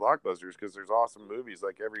not even blockbusters because there's awesome movies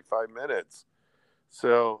like every 5 minutes.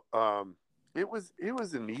 So it was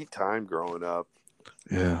a neat time growing up.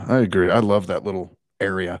 Yeah. I agree. I love that little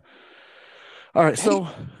area. All right. Hey, So,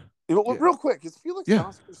 well, yeah. real quick, is Felix and Yeah.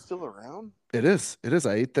 Oscar still around? It is. It is.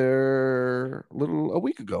 I ate there a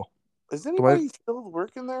week ago. Is The way anybody still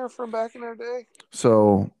working there from back in our day?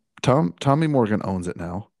 so Tommy Morgan owns it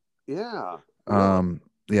now. Yeah, really.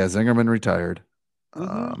 Yeah, Zingerman retired.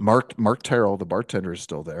 Mm-hmm. Mark Terrell, the bartender, is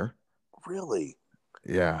still there. Really?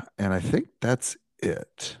 Yeah, and I think that's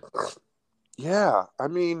it. Yeah. I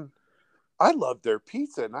mean, I love their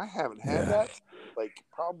pizza, and I haven't had Yeah. that like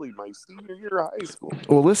probably my senior year of high school.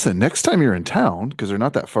 Well, listen, next time you're in town, because they're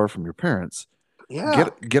not that far from your parents, Yeah,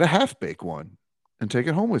 get a half bake one and take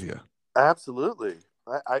it home with you. absolutely.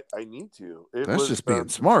 I need to. It That's was just being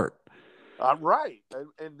smart. right,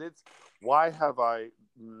 and it's why have I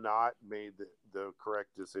not made the correct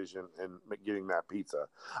decision in getting that pizza?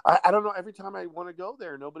 I don't know. Every time I want to go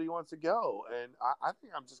there, nobody wants to go, and I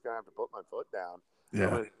think I'm just gonna have to put my foot down. I'm Yeah.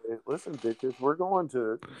 gonna listen, bitches. We're going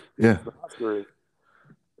to Yeah. Felix and Oscar,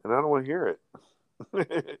 and I don't want to hear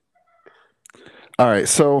it. All right.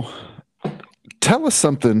 So tell us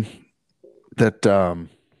something that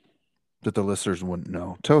that the listeners wouldn't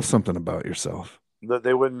know. Tell us something about yourself. That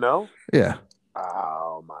they wouldn't know. Yeah.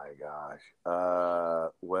 Oh my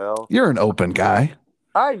gosh. Well, You're an open guy.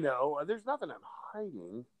 I know. There's nothing I'm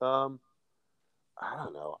hiding. I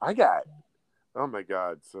don't know. I got. Oh my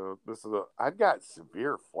god. So I've got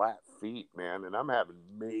severe flat feet, man, and I'm having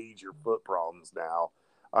major foot problems now.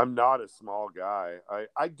 I'm not a small guy.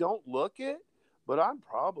 I don't look it, but I'm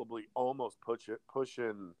probably almost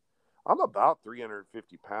pushing. I'm about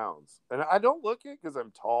 350 pounds, and I don't look it because I'm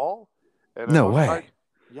tall, and No I'm trying. way.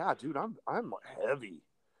 Yeah, dude, I'm heavy.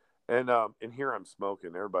 And here I'm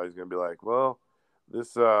smoking. Everybody's gonna be like, "Well,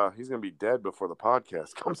 this he's gonna be dead before the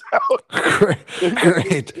podcast comes out." Great. It's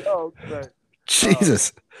Great. a joke, but um,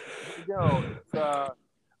 Jesus. it's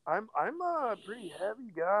I'm a pretty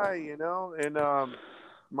heavy guy, and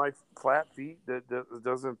my flat feet that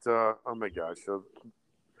doesn't. Oh my gosh, so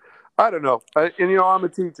I don't know. And I'm a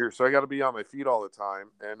teacher, so I got to be on my feet all the time,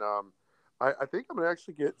 and I think I'm gonna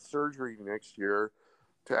actually get surgery next year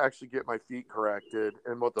to actually get my feet corrected.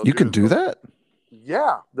 And what they'll You do can is do that?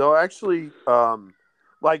 yeah, they'll actually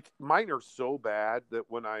like mine are so bad that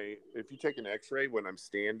if you take an X-ray when I'm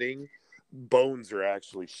standing, bones are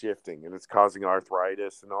actually shifting and it's causing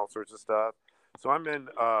arthritis and all sorts of stuff. So I'm in.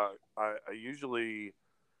 I usually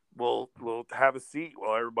will have a seat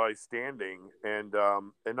while everybody's standing, and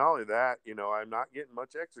not only that, I'm not getting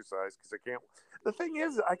much exercise because I can't. The thing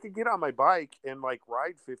is, I could get on my bike and like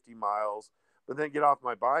ride 50 miles, but then get off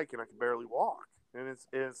my bike and I can barely walk, and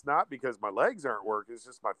it's not because my legs aren't working, it's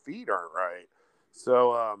just my feet aren't right.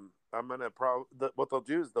 So I'm gonna what they'll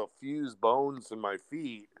do is they'll fuse bones in my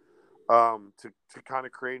feet, to kind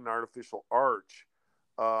of create an artificial arch.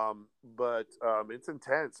 But it's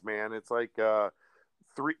intense, man. It's like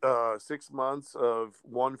 6 months of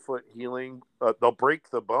 1 foot healing. They'll break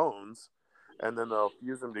the bones, and then they'll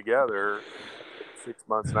fuse them together. 6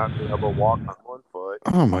 months not being able to walk on 1 foot.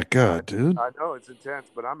 Oh my God, dude. I know it's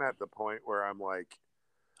intense, but I'm at the point where I'm like,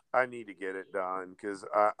 I need to get it done because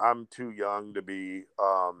I'm too young to be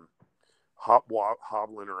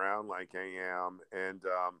hobbling around like I am. And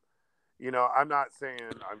I'm not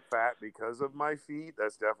saying I'm fat because of my feet.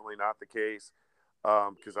 That's definitely not the case,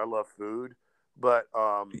 because I love food. But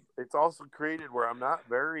it's also created where I'm not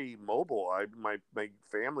very mobile. My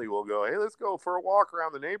family will go, hey, let's go for a walk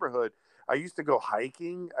around the neighborhood. I used to go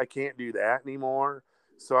hiking. I can't do that anymore.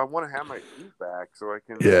 So I want to have my feet back so I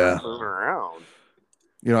can start Yeah. moving around.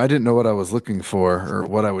 I didn't know what I was looking for or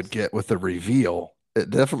what I would get with the reveal.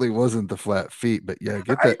 It definitely wasn't the flat feet, but yeah,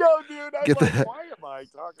 I know, dude. I'm get like, that, why am I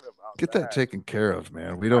talking about get that that? taken care of,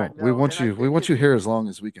 man. I We know, want and I you, we think want you here as long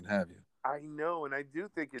as we can have you. I know, and I do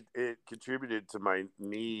think it contributed to my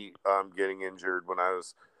knee getting injured when I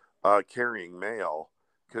was carrying mail,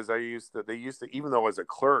 because they used to, even though I was a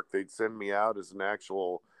clerk, they'd send me out as an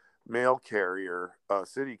actual mail carrier,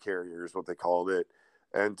 city carrier is what they called it,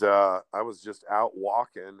 and I was just out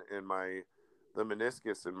walking, and the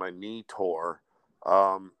meniscus in my knee tore.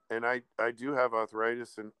 And I do have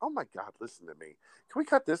arthritis, and oh my God, listen to me. Can we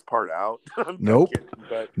cut this part out? I'm Nope. kidding,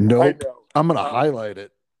 but I Nope. know. I'm gonna Um, highlight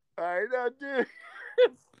it. I know, dude.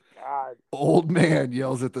 God, Old man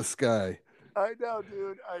yells at the sky. I know,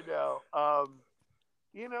 dude. I know.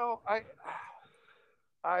 You know,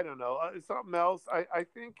 I don't know. Something else. I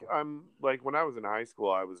think I'm like when I was in high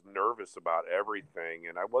school, I was nervous about everything,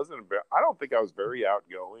 and I wasn't. I don't think I was very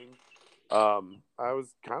outgoing. I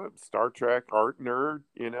was kind of Star Trek art nerd,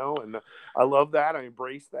 and I love that. I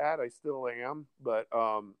embrace that. I still am, but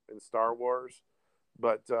in Star Wars.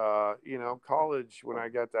 But college when I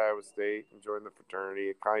got to Iowa State and joined the fraternity,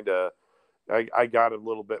 it kind of I got a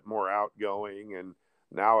little bit more outgoing, and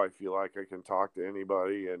now I feel like I can talk to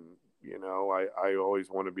anybody, and I always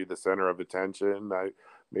want to be the center of attention.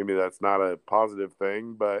 Maybe that's not a positive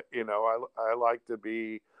thing, but I like to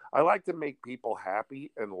be I like to make people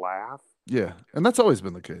happy and laugh. Yeah, and that's always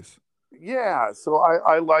been the case. Yeah, so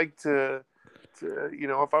I like to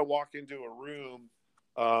if I walk into a room,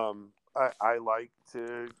 I like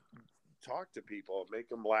to talk to people, make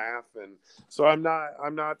them laugh, and so I'm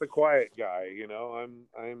not the quiet guy.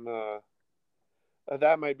 I'm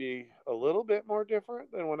that might be a little bit more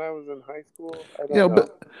different than when I was in high school. I You don't know, know.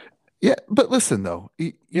 but Yeah, but listen though,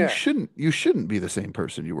 Yeah, you shouldn't be the same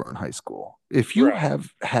person you were in high school. If you right.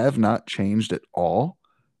 have not changed at all,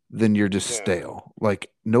 then you're just Yeah, stale.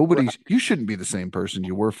 Like right. you shouldn't be the same person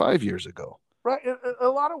you were 5 years ago. Right. In a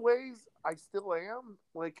lot of ways, I still am.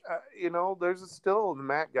 Like, there's still the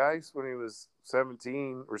Matt Guise when he was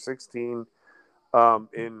 17 or 16,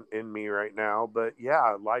 in me right now. But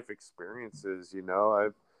yeah, life experiences,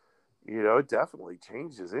 it definitely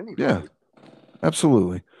changes Yeah, anybody.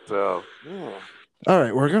 absolutely. So yeah. All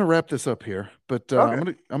right, we're gonna wrap this up here, but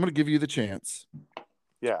Okay. I'm gonna give you the chance.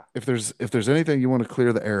 Yeah. If there's anything you want to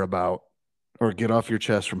clear the air about or get off your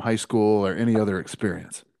chest from high school or any other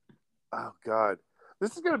experience. Oh God,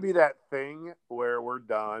 this is gonna be that thing where we're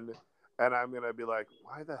done, and I'm gonna be like,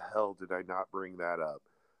 why the hell did I not bring that up?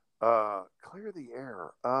 Clear the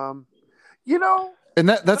air. You know,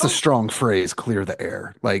 And I that's a don't. strong phrase, clear the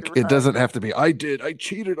air. Like it Right. doesn't have to be I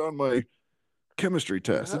cheated on my chemistry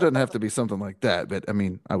test. It doesn't have to be something like that, but I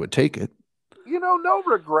mean, I would take it. No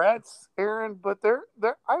regrets, Aaron. But there.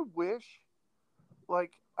 I wish,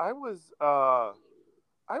 like, I wish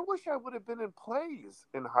I would have been in plays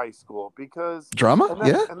in high school because, Drama? and that,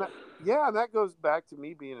 Yeah. and that, yeah, and that goes back to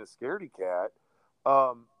me being a scaredy cat.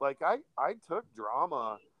 Like I took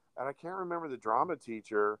drama, and I can't remember the drama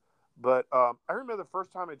teacher, but I remember the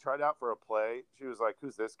first time I tried out for a play. She was like,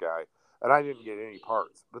 "Who's this guy?" And I didn't get any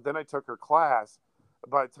parts. But then I took her class.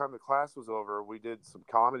 By the time the class was over, we did some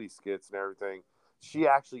comedy skits and everything. She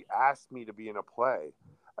actually asked me to be in a play,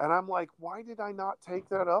 and I'm like, why did I not take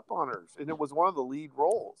that up on her? And it was one of the lead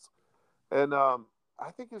roles. And I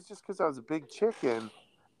think it's just because I was a big chicken.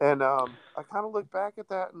 And I kind of look back at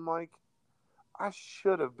that and like, I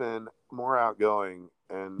should have been more outgoing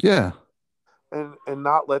and Yeah.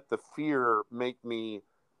 not let the fear make me.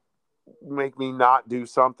 make me not do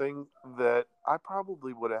something that I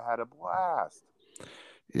probably would have had a blast.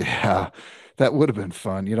 Yeah, that would have been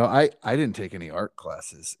fun. I didn't take any art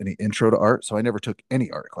classes, any intro to art, so I never took any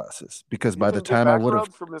art classes because You by the didn't get time I back would have,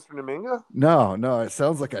 rubs from Mr. Naminga? no, no, it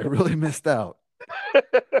sounds like I really missed out.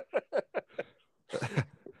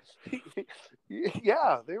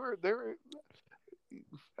 Yeah, they were.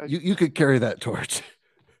 I, You could carry that torch.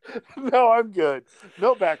 no, I'm good.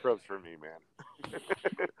 No back rubs for me,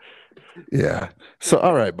 man. Yeah. So,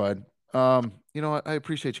 all right, bud. You know what? I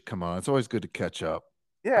appreciate you coming on. It's always good to catch up.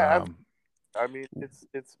 Yeah, Um, I mean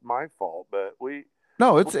it's my fault, but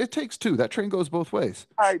no, it takes two. That train goes both ways.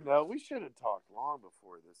 I know we should have talked long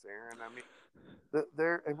before this, Aaron. I mean,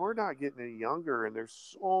 there and we're not getting any younger, and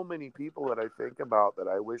there's so many people that I think about that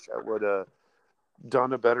I wish I would have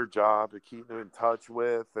done a better job of keeping in touch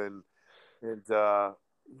with, and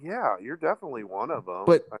yeah, you're definitely one of them.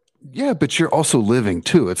 But yeah, but you're also living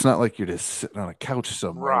too. It's not like you're just sitting on a couch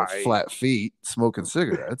somewhere with Right. flat feet smoking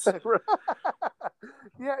cigarettes.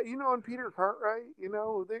 Yeah, and Peter Cartwright,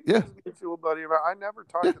 Yeah. he's a good buddy about. I never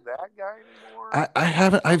Yeah. talked to that guy anymore. I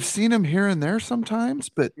haven't, I've seen him here and there sometimes,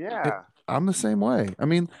 but Yeah, I'm the same way. I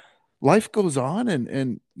mean, life goes on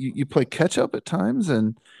and you play catch up at times,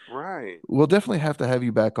 and right. we'll definitely have to have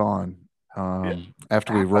you back on Yeah,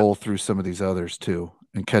 after we roll through some of these others too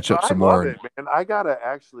and catch up I some more. love it, And man. I gotta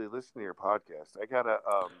actually listen to your podcast. I gotta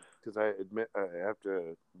because I have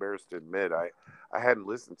to embarrassed to admit I hadn't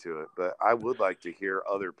listened to it, but I would like to hear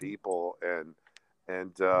other people and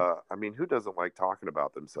I mean, who doesn't like talking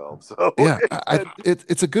about themselves? So yeah,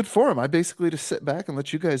 it's a good forum. I basically just sit back and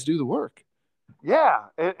let you guys do the work. yeah,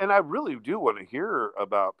 and I really do want to hear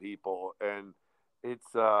about people, and it's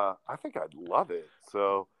I think I'd love it.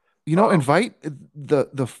 So um, Invite the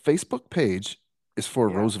Facebook page is for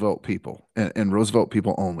yeah, Roosevelt people and Roosevelt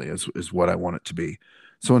people only is what I want it to be.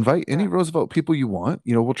 So invite any yeah, Roosevelt people you want.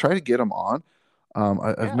 We'll try to get them on.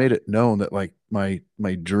 I've yeah, made it known that like my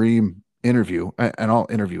dream interview, and I'll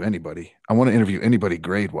interview anybody. I want to interview anybody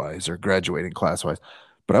grade wise or graduating class wise,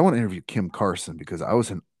 but I want to interview Kim Carson because I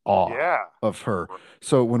was in awe yeah. of her.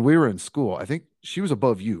 So when we were in school, I think she was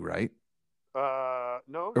above you, right?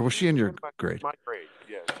 No, Or was she she was in your in grade? my grade.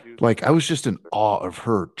 Yes, she was in Like I my was just in awe of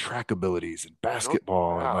her track abilities and no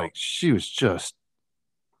basketball, and doubt. like she was just,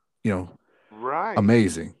 you know, Right.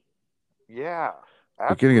 amazing. Yeah,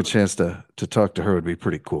 But getting a absolutely. chance to talk to her would be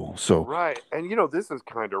pretty cool. So Right. And this is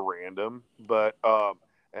kind of random, but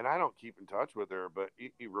and I don't keep in touch with her, but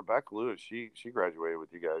Rebecca Lewis, she graduated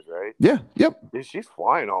with you guys, right? yeah, yep, Yeah, she's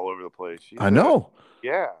flying all over the place. I She's know.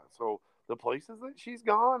 yeah. So the places that she's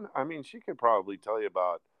gone, I mean, she could probably tell you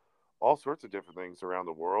about all sorts of different things around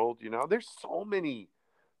the world. There's so many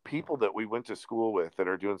people that we went to school with that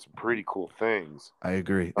are doing some pretty cool things. I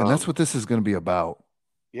agree, and that's Um, what this is going to be about.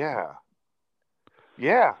 yeah,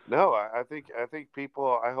 yeah. No, I think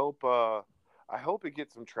people. I hope it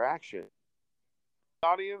gets some traction.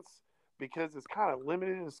 Audience because it's kind of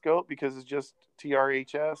limited in scope because it's just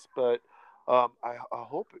TRHS, but I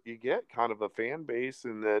hope you get kind of a fan base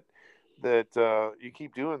and that you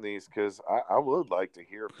keep doing these because I would like to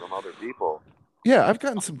hear from other people. Yeah, I've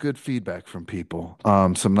gotten some good feedback from people,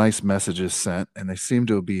 some nice messages sent, and they seem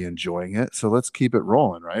to be enjoying it. So let's keep it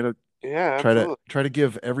rolling, right? Yeah, Try to absolutely. try to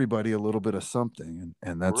give everybody a little bit of something,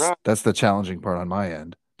 and that's Right. that's the challenging part on my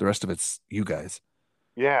end. The rest of it's you guys.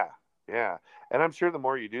 Yeah. Yeah. And I'm sure the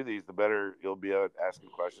more you do these, the better you'll be asking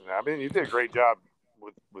questions. I mean, you did a great job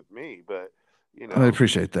with me, but you I know,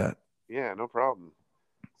 appreciate that. yeah, no problem.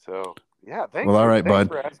 So yeah, Well, all right, thanks bud.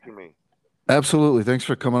 for asking me. Absolutely. Thanks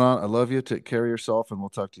for coming on. I love you. Take care of yourself, and we'll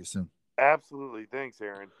talk to you soon. Absolutely. Thanks,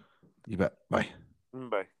 Aaron. You bet. Bye.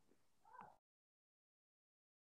 Bye.